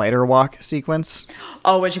spider walk sequence?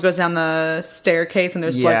 Oh, when she goes down the staircase and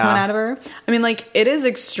there's blood coming out of her? I mean, like, it is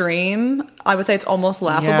extreme. I would say it's almost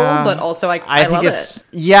laughable, but also I love it.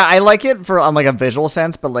 Yeah, I like it on like a visual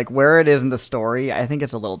sense, but like where it is in the story, I think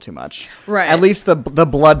it's a little too much. Right. At least the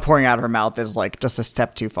blood pouring out of her mouth is like just a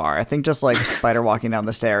step too far. I think just like spider walking down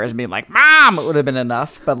the stairs and being like, Mom, it would have been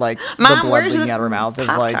enough, but like Mom, the blood leaking out of her mouth is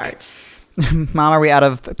like... Mom, are we out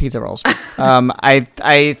of pizza rolls?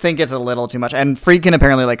 I think it's a little too much. And Friedkin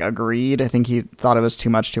apparently like agreed. I think he thought it was too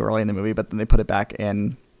much too early in the movie, but then they put it back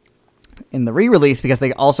in the re-release because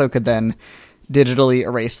they also could then digitally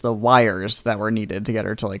erase the wires that were needed to get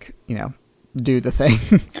her to like, you know, do the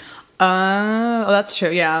thing. Oh, that's true.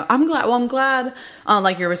 Yeah, I'm glad. Well, I'm glad.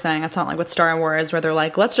 Like you were saying, it's not like with Star Wars where they're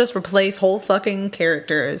like, let's just replace whole fucking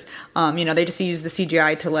characters. You know, they just use the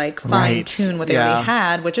CGI to like fine tune what they already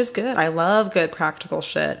had, which is good. I love good practical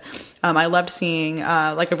shit. I loved seeing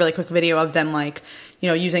like a really quick video of them like, you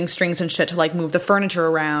know, using strings and shit to like move the furniture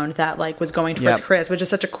around that like was going towards Chris, which is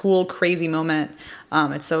such a cool, crazy moment.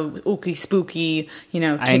 It's so ooky spooky, you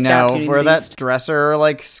know. I know where that dresser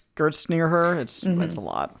like skirts near her. It's a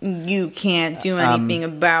lot. You can't do anything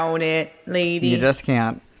about it, lady. You just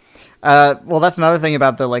can't. Well, that's another thing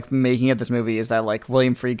about the like making of this movie is that like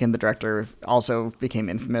William Friedkin, the director, also became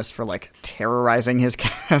infamous for like terrorizing his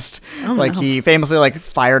cast. He famously like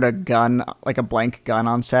fired a gun, like a blank gun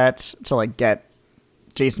on set to like get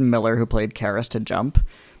Jason Miller, who played Karras, to jump.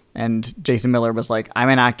 And Jason Miller was like, I'm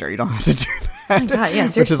an actor, you don't have to do that. Oh my God, yeah,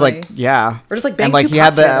 seriously. Which is like, yeah. Or just like bang and like two he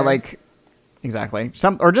had the together. like exactly.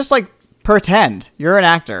 Or just like pretend you're an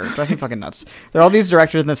actor. Drives me fucking nuts. There are all these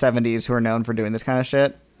directors in the 70s who are known for doing this kind of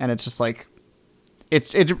shit, and it's just like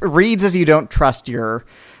it reads as you don't trust your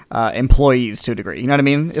employees to a degree. You know what I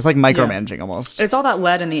mean? It's like micromanaging almost. It's all that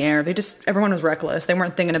lead in the air. Everyone was reckless. They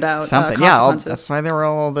weren't thinking about something. consequences. That's why they were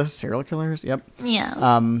all the serial killers. Yep.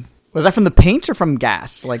 Yeah. Was that from The Paint or from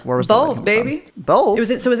Gas? Like, where was both, baby? From? Both.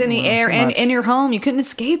 It was in the air and in your home. You couldn't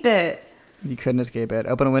escape it. You couldn't escape it.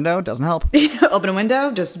 Open a window doesn't help. Open a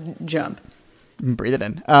window, just jump. Breathe it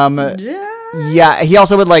in. Yeah, he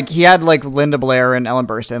also would like he had like Linda Blair and Ellen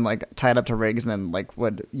Burstyn like tied up to rigs and then like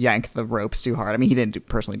would yank the ropes too hard. I mean, he didn't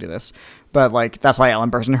personally do this, but like that's why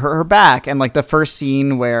Ellen Burstyn hurt her back. And like the first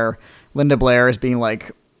scene where Linda Blair is being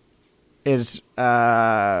like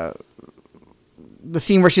the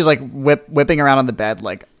scene where she's like whipping around on the bed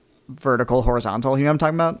like vertical, horizontal. You know what I'm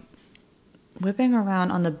talking about? Whipping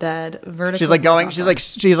around on the bed, vertical. She's like going.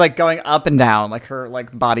 She's like going up and down. Like her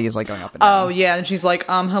like body is like going up and down. Oh yeah, and she's like,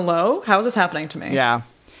 hello, how is this happening to me? Yeah,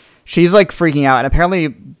 she's like freaking out, and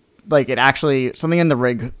apparently, like it actually something in the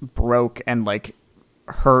rig broke and like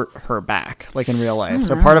hurt her back, like in real life.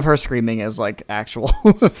 So part of her screaming is like actual.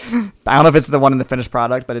 I don't know if it's the one in the finished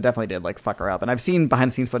product, but it definitely did like fuck her up. And I've seen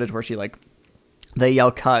behind the scenes footage where she like. They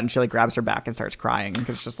yell cut and she like grabs her back and starts crying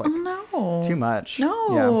because it's just like too much.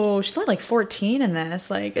 No, she's only like 14 in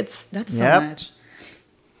this. Like that's so much.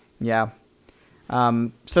 Yeah.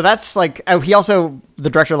 So that's like he also the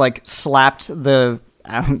director like slapped the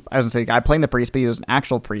I was gonna say the guy playing the priest, but he was an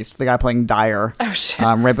actual priest. The guy playing Dyer. Oh shit.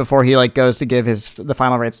 Right before he like goes to give the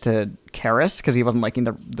final rites to Karras because he wasn't liking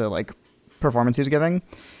the like performance he was giving,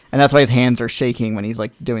 and that's why his hands are shaking when he's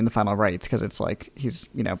like doing the final rites because it's like he's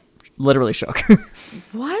literally shook.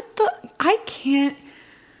 What the? I can't.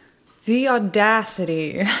 The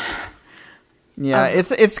audacity. Yeah,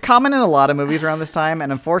 it's common in a lot of movies around this time,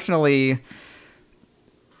 and unfortunately,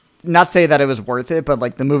 not say that it was worth it, but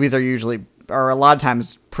like the movies are a lot of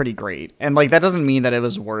times pretty great, and like that doesn't mean that it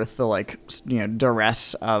was worth the like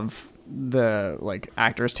duress of the like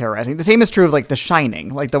actors terrorizing. The same is true of like The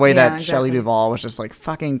Shining, like the way that exactly. Shelley Duvall was just like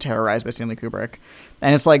fucking terrorized by Stanley Kubrick,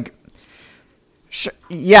 and it's like.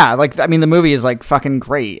 Yeah, like, I mean, the movie is, like, fucking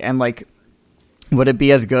great, and, like, would it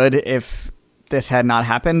be as good if this had not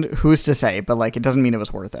happened? Who's to say? But, like, it doesn't mean it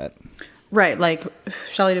was worth it. Right, like,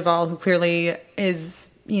 Shelley Duvall, who clearly is,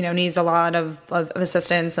 needs a lot of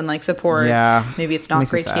assistance and, like, support. Yeah. Maybe it's not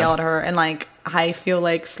great to yell at her, and, like, I feel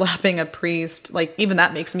like slapping a priest, like, even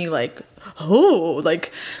that makes me, like,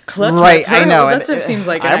 clutch right, my pearls. I know. That just seems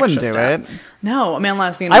like an I wouldn't extra do step. it. No, I mean,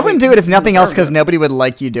 unless, I wouldn't do it if nothing else because nobody would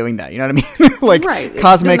like you doing that. You know what I mean? Like, right.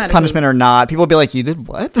 Cosmic punishment or not, people would be like, you did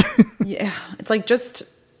what? Yeah, it's like just,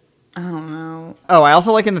 I don't know. Oh, I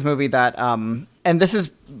also like in this movie that, and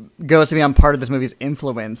this goes to be on part of this movie's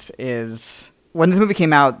influence, is when this movie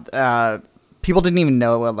came out, people didn't even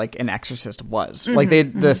know what, like, an exorcist was. Mm-hmm, like,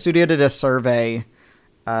 the studio did a survey,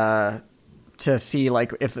 to see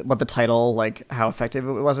like what the title, like how effective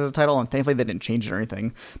it was as a title, and thankfully they didn't change it or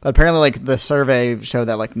anything. But apparently like the survey showed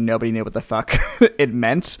that like nobody knew what the fuck it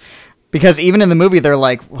meant, because even in the movie they're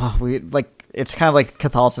like, well, we like it's kind of like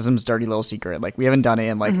Catholicism's dirty little secret. Like we haven't done it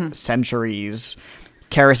in like centuries.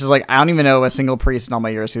 Karras is like, I don't even know a single priest in all my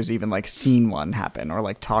years who's even like seen one happen or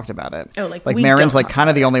like talked about it. Oh, like Marin's like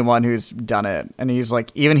kind of the only one who's done it, and he's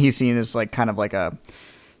like even he's seen as like kind of like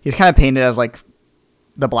he's kind of painted as like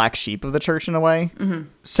the black sheep of the church in a way. Mm-hmm.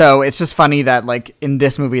 So it's just funny that like in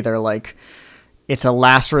this movie they're like it's a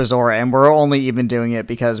last resort and we're only even doing it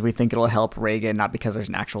because we think it'll help Regan, not because there's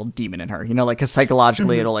an actual demon in her, like because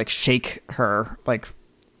psychologically it'll like shake her, like.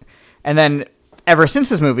 And then ever since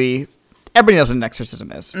this movie everybody knows what an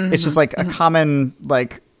exorcism is. Mm-hmm. It's just like a common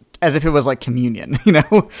like as if it was like communion, you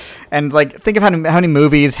know? And like, think of how many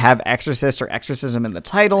movies have exorcist or exorcism in the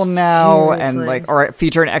title now. Seriously. And like, or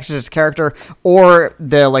feature an exorcist character, or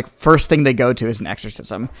the like first thing they go to is an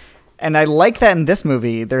exorcism. And I like that in this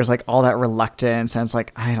movie, there's like all that reluctance, and it's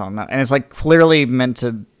like, I don't know. And it's like clearly meant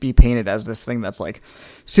to be painted as this thing that's like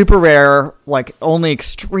super rare, like only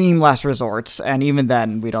extreme last resorts. And even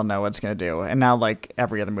then, we don't know what it's going to do. And now like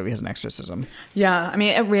every other movie has an exorcism. Yeah. I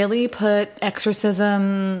mean, it really put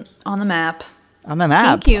exorcism on the map. On the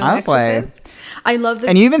map. Thank you, honestly. Exorcist. I love this.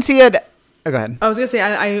 And you even see it. Oh, go ahead. I was going to say,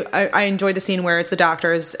 I enjoyed the scene where it's the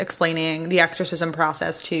doctors explaining the exorcism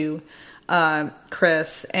process to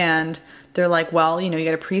Chris, and they're like, well, you know, you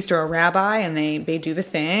get a priest or a rabbi, and they do the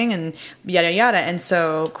thing, and yada yada. And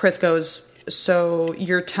so Chris goes, so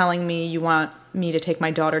you're telling me you want me to take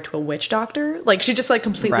my daughter to a witch doctor? Like, she just like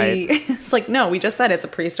completely it's like, no, we just said it's a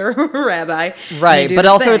priest or a rabbi, right? But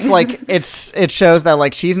also thing. It's like it shows that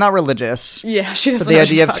like she's not religious. Yeah, she doesn't. So the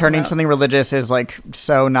idea of turning something religious is like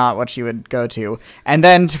so not what she would go to. And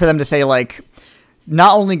then for them to say like,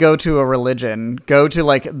 not only go to a religion, go to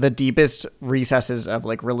like the deepest recesses of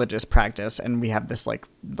like religious practice, and we have this like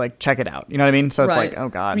check it out. You know what I mean? So it's like, oh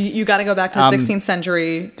god, you got to go back to the 16th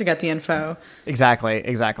century to get the info. Exactly.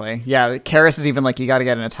 Yeah, Karis is even like, you got to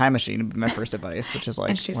get in a time machine would be my first advice, which is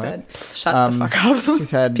like, and she what? said, shut the fuck up. She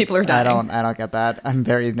said, people are dying. I don't get that. I'm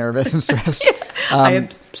very nervous and stressed. I am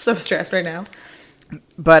so stressed right now.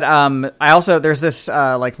 But I also, there's this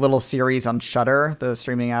like little series on Shudder, the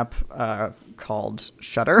streaming app called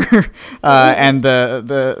Shudder, and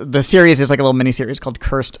the series is like a little mini series called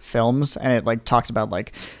Cursed Films, and it like talks about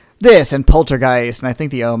like this and Poltergeist and I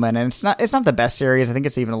think The Omen, and it's not the best series. I think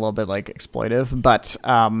it's even a little bit like exploitive, but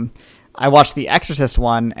I watched the Exorcist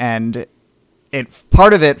one, and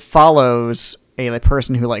part of it follows a like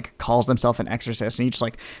person who like calls themselves an exorcist, and he just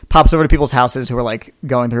like pops over to people's houses who are like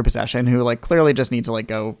going through possession, who like clearly just need to like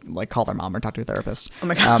go like call their mom or talk to a therapist, oh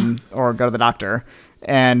my God. Or go to the doctor,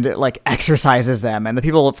 and like exorcises them. And the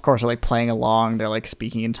people of course are like playing along, they're like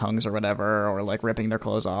speaking in tongues or whatever, or like ripping their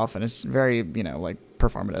clothes off, and it's very, you know, like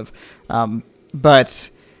performative. But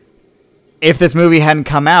if this movie hadn't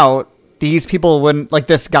come out, these people wouldn't, like,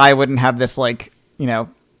 this guy wouldn't have this like, you know,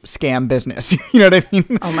 scam business. You know what I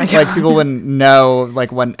mean? Oh my God. Like, people wouldn't know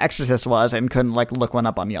like what an exorcist was and couldn't like look one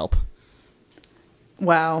up on Yelp.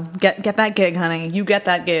 Wow. Get that gig, honey. You get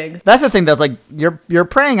that gig. That's the thing, that's like, you're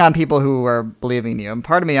preying on people who are believing you, and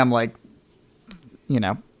part of me, I'm like, you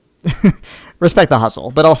know, respect the hustle,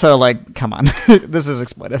 but also like, come on. This is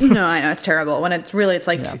exploitive. No, I know, it's terrible when it's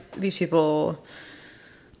like these people,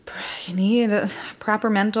 you need proper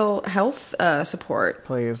mental health support.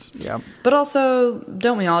 Please. Yeah. But also,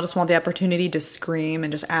 don't we all just want the opportunity to scream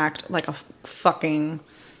and just act like a fucking,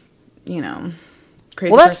 you know,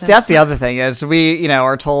 crazy person? That's the other thing, is we, you know,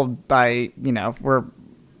 are told by, you know,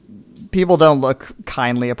 people don't look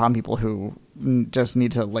kindly upon people who just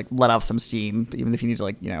need to like let off some steam, even if you need to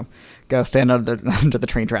like, you know, go stand under the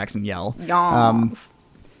train tracks and yell.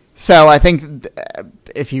 So I think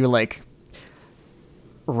if you like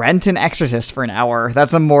rent an exorcist for an hour,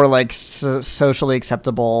 that's a more like socially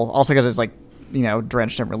acceptable, also because it's like, you know,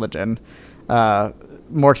 drenched in religion,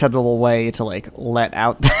 more acceptable way to like let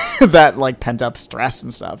out that like pent up stress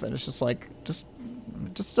and stuff. And it's just like, just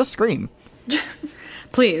scream.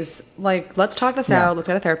 Please, like, let's talk this out. Let's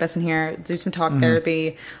get a therapist in here, do some talk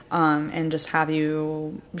therapy, and just have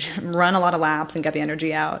you run a lot of laps and get the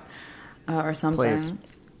energy out, or something. Please.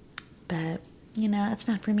 But, you know, it's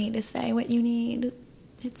not for me to say what you need.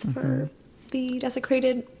 It's for the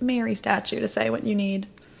desecrated Mary statue to say what you need.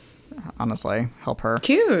 Honestly, help her.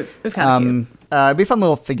 Cute. It was kind of cute. It'd be a fun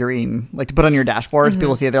little figurine, like, to put on your dashboards.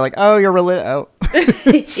 People see it, they're like, oh, you're religious. Oh.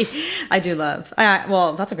 I do love.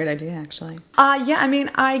 Well, that's a great idea, actually. Yeah, I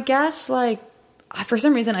mean, I guess, like, for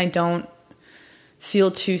some reason, I don't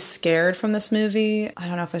feel too scared from this movie. I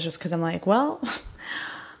don't know if it's just because I'm like, well,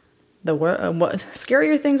 what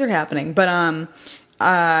scarier things are happening. But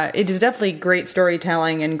it is definitely great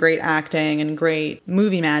storytelling and great acting and great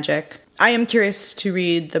movie magic. I am curious to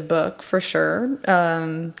read the book for sure.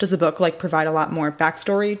 Does the book like provide a lot more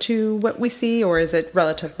backstory to what we see, or is it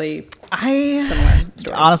relatively similar stories?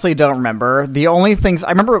 Honestly don't remember. The only things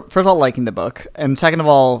I remember, first of all, liking the book, and second of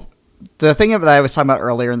all, the thing that I was talking about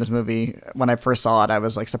earlier in this movie, when I first saw it, I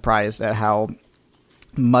was like surprised at how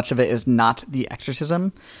much of it is not the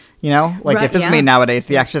exorcism. You know, like, right, if this is made nowadays,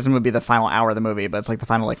 the exorcism would be the final hour of the movie, but it's like the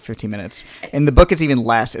final like 15 minutes. In the book, it's even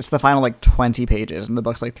less. It's the final like 20 pages, and the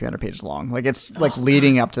book's like 300 pages long. Like, it's like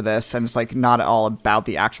leading up to this, and it's like not all about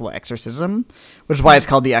the actual exorcism, which is why it's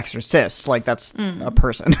called The Exorcist. Like, that's a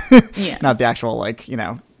person, not the actual like, you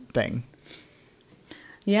know, thing.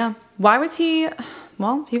 Yeah. Why was he?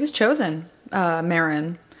 Well, he was chosen.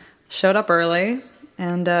 Marin showed up early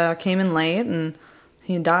and came in late, and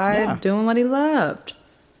he died doing what he loved,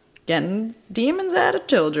 getting demons out of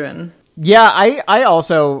children. Yeah, I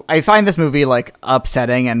also find this movie like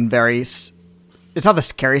upsetting and very. It's not the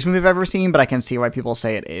scariest movie I've ever seen, but I can see why people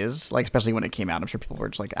say it is. Like, especially when it came out, I'm sure people were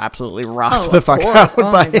just like absolutely rocked the fuck out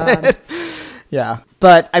by it. Yeah,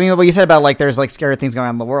 but I mean, what you said about like there's like scary things going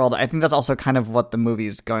on in the world, I think that's also kind of what the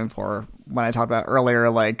movie's going for. When I talked about earlier,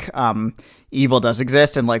 like evil does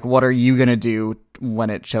exist, and like what are you gonna do when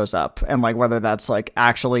it shows up, and like whether that's like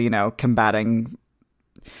actually combating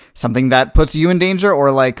something that puts you in danger,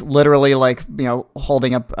 or like literally like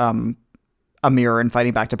holding up a mirror and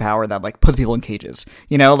fighting back to power that like puts people in cages.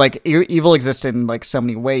 Like evil exists in like so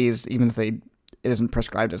many ways, even if it isn't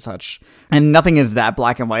prescribed as such. And nothing is that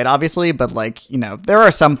black and white, obviously, but like, there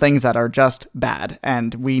are some things that are just bad,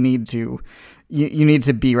 and we need to, you need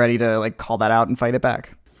to be ready to like call that out and fight it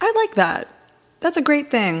back. I like that. That's a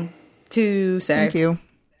great thing to say. Thank you.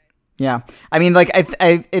 Yeah. I mean, like,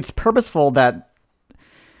 it's purposeful that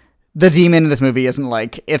the demon in this movie isn't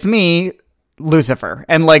like, it's me, Lucifer,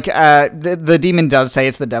 and like the demon does say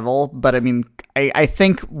it's the devil, but I mean I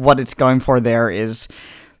think what it's going for there is,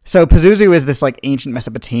 so Pazuzu is this like ancient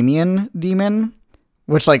Mesopotamian demon,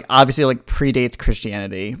 which like obviously like predates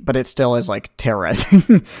Christianity, but it still is like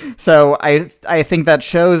terrorizing. So I think that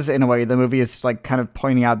shows in a way the movie is like kind of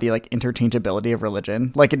pointing out the like interchangeability of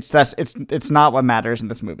religion. Like it's not what matters in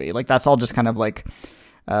this movie. Like that's all just kind of like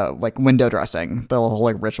window dressing, the whole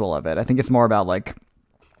like ritual of it. I think it's more about like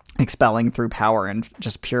expelling through power and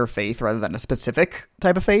just pure faith rather than a specific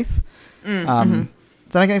type of faith.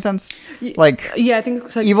 Does that make any sense? Like, yeah, I think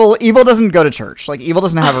it's like, evil doesn't go to church. Like, evil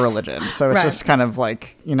doesn't have a religion, so it's just kind of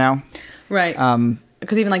like right.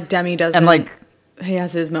 Because even like Demi doesn't, and like he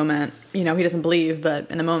has his moment. He doesn't believe,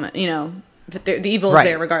 but in the moment, the evil is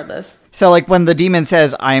there regardless. So like when the demon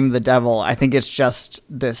says, "I'm the devil," I think it's just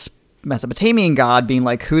this Mesopotamian god being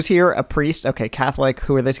like, who's here? A priest? Okay, Catholic.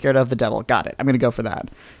 Who are they scared of? The devil. Got it. I'm going to go for that.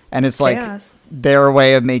 And it's like their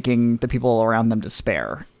way of making the people around them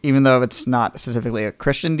despair. Even though it's not specifically a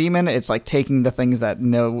Christian demon, it's like taking the things that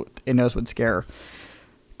it knows would scare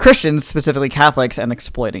Christians, specifically Catholics, and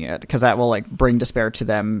exploiting it, because that will like bring despair to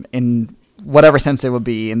them in whatever sense it would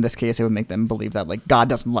be. In this case, it would make them believe that like God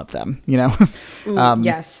doesn't love them, Ooh,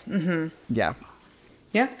 yes. Mm-hmm. Yeah.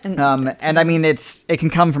 Yeah. And I mean, it can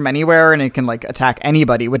come from anywhere, and it can like attack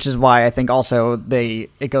anybody, which is why I think also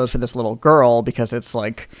it goes for this little girl, because it's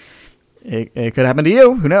like, it could happen to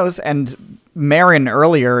you. Who knows? And Marin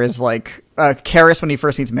earlier is like, Karras, when he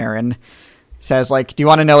first meets Marin, says like, do you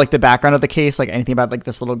want to know like the background of the case? Like anything about like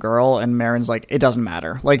this little girl? And Marin's like, it doesn't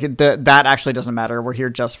matter. Like that actually doesn't matter. We're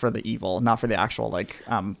here just for the evil, not for the actual like,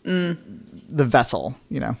 the vessel,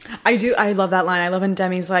 I love that line. I love when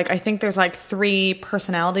Demi's like, I think there's like 3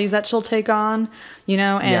 personalities that she'll take on,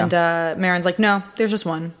 and Marin's like, no, there's just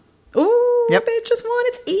one. Ooh, yep. It's just one.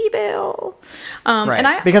 It's evil.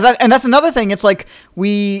 Right. Because that's another thing. It's like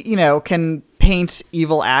we, can paint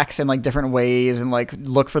evil acts in like different ways and like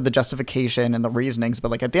look for the justification and the reasonings,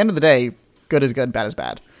 but like at the end of the day, good is good, bad is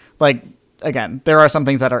bad. Like, again, there are some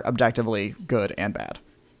things that are objectively good and bad.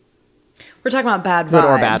 We're talking about bad vibes. Good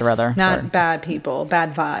or bad, rather. Not bad people,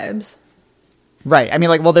 bad vibes. Right. I mean,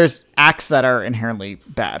 like, well, there's acts that are inherently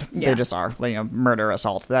bad. Yeah. They just are. Like, murder,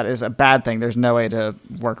 assault. That is a bad thing. There's no way to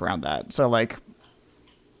work around that. So, like,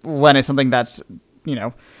 when it's something that's,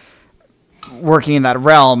 working in that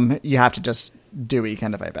realm, you have to just do what you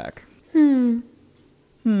can to fight back. And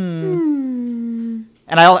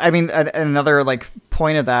I mean, another, like,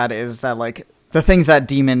 point of that is that, like, the things that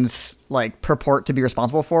demons like purport to be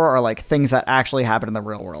responsible for are like things that actually happen in the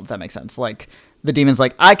real world. If that makes sense. Like the demon's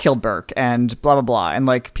like, I killed Burke and blah, blah, blah. And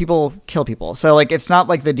like people kill people. So like, it's not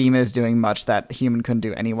like the demon is doing much that a human couldn't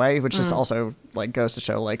do anyway, which just also like goes to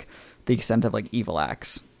show like the extent of like evil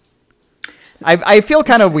acts. I feel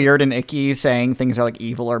kind of weird and icky saying things are like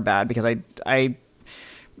evil or bad, because I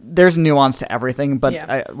there's nuance to everything,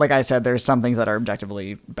 but like I said, there's some things that are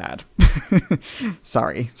objectively bad.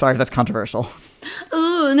 Sorry if that's controversial.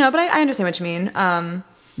 Ooh, no, but I understand what you mean.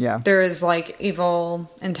 Yeah, there is like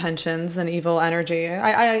evil intentions and evil energy.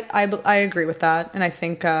 I agree with that, and I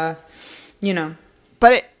think but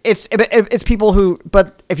it's people who,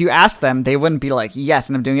 but if you ask them, they wouldn't be like, yes,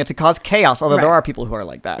 and I'm doing it to cause chaos. Although there are people who are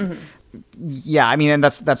like that. Mm-hmm. Yeah, I mean, and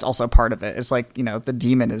that's also part of it. It's like, the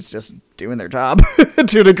demon is just doing their job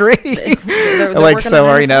to a degree. They're like, so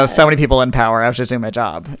are, so many people in power. I was just doing my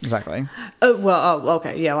job. Exactly.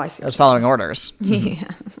 Okay. Yeah, well, I see. I was following orders. Yeah.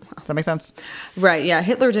 that make sense? Right, yeah.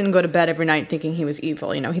 Hitler didn't go to bed every night thinking he was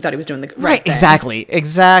evil. You know, he thought he was doing the right thing.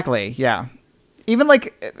 Exactly, yeah. Even,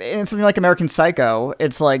 like, in something like American Psycho,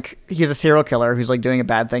 it's like he's a serial killer who's, like, doing a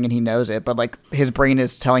bad thing and he knows it, but, like, his brain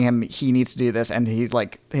is telling him he needs to do this, and he's,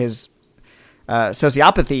 like, his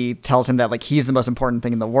sociopathy tells him that, like, he's the most important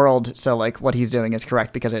thing in the world, so, like, what he's doing is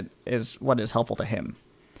correct because it is what is helpful to him.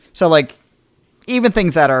 So, like, even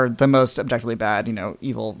things that are the most objectively bad, you know,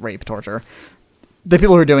 evil, rape, torture, the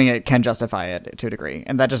people who are doing it can justify it to a degree,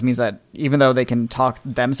 and that just means that even though they can talk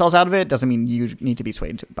themselves out of it, doesn't mean you need to be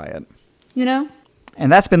swayed by it. You know? And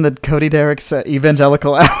that's been the Cody Derrick's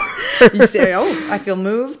Evangelical Hour. You say, oh, I feel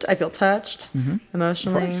moved. I feel touched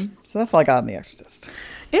emotionally. So that's all I got on The Exorcist.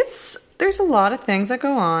 There's a lot of things that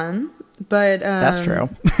go on, but that's true.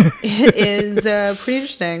 It is pretty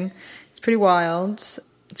interesting. It's pretty wild.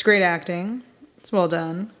 It's great acting. It's well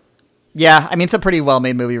done. Yeah, I mean, it's a pretty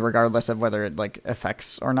well-made movie regardless of whether it, like,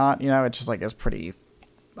 affects or not. You know, it just, like, is pretty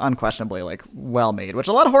unquestionably, like, well made, which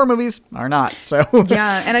a lot of horror movies are not, so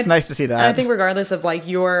yeah, and it's nice to see that. And I think regardless of, like,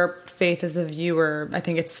 your faith as the viewer, I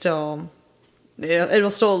think it's still, it will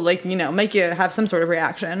still, like, you know, make you have some sort of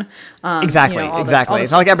reaction. Exactly. You know, It's not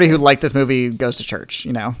like everybody who liked this movie goes to church,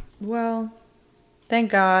 you know. Well, thank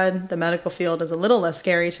God the medical field is a little less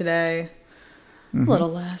scary today. A little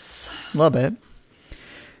less. A little bit.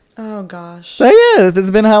 Oh gosh. So yeah, this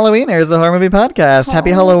has been Halloweeners, the horror movie podcast.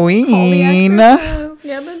 Happy Halloween.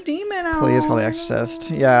 Yeah, the demon hour. Please call The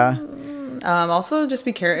Exorcist. Yeah. Also, just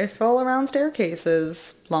be careful around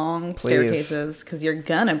staircases, long staircases, because you're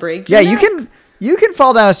gonna break your neck. you can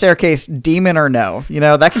fall down a staircase, demon or no. You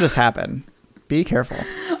know, that can just happen. Be careful.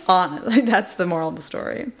 Honestly, that's the moral of the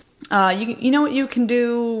story. You know what you can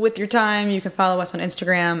do with your time? You can follow us on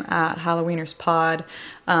Instagram at HalloweenersPod.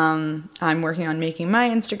 I'm working on making my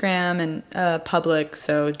Instagram and public,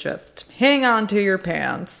 so just hang on to your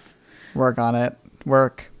pants. Work on it.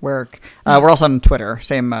 Work. We're also on Twitter.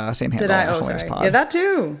 Same handle. Did I? Oh, sorry. Yeah, that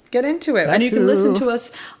too. Get into it. And you can listen to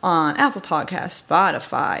us on Apple Podcasts,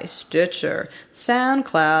 Spotify, Stitcher,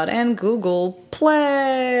 SoundCloud, and Google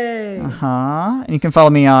Play. And you can follow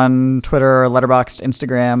me on Twitter, Letterboxd,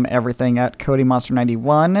 Instagram, everything at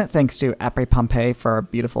CodyMonster91. Thanks to Apres Pompeii for our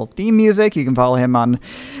beautiful theme music. You can follow him on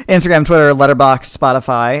Instagram, Twitter, Letterboxd,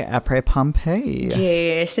 Spotify, Apres Pompeii.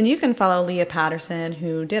 Yes, and you can follow Leah Patterson,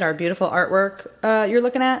 who did our beautiful artwork you're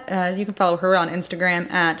looking at. You can follow her on Instagram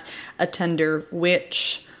at A Tender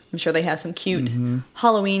Witch. I'm sure they have some cute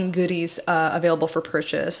Halloween goodies available for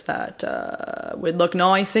purchase that would look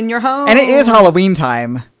nice in your home. And it is Halloween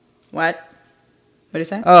time. What? What did you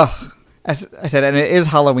say? Oh, I said, and it is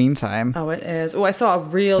Halloween time. Oh, it is. Oh, I saw a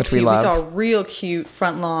real cute. We saw a real cute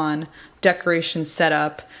front lawn decoration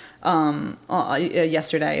setup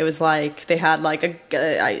yesterday. It was like they had like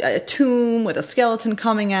a tomb with a skeleton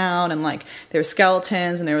coming out, and like there were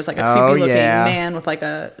skeletons, and there was like a creepy looking man with like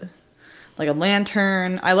a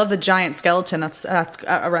lantern. I love the giant skeleton that's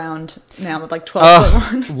around now with like 12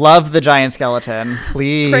 foot. Love the giant skeleton.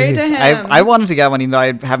 Please. Pray to him. I wanted to get one, even though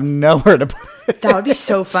I have nowhere to put it. That would be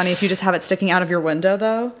so funny if you just have it sticking out of your window,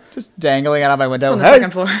 though. Just dangling out of my window. From the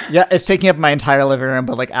second floor. Yeah, it's taking up my entire living room,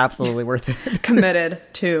 but like absolutely worth it. Committed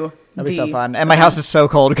to. That'd be so fun. And my house is so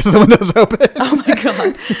cold because the window's open. Oh my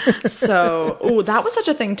God. So, that was such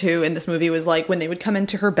a thing too in this movie, was like when they would come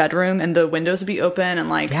into her bedroom and the windows would be open and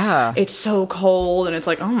like, it's so cold and it's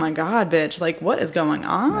like, oh my God, bitch, like what is going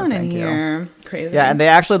on in here? Crazy. Yeah, and they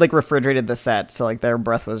actually like refrigerated the set, so like their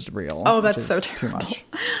breath was real. Oh, that's so terrible. Too much.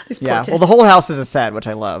 These poor kids. Well, the whole house is a set, which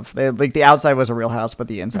I love. Like the outside was a real house, but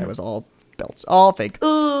the inside was all built, all fake.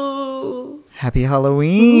 Ooh. Happy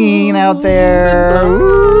Halloween out there.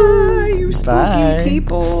 Bye, you spooky Bye.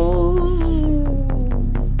 people.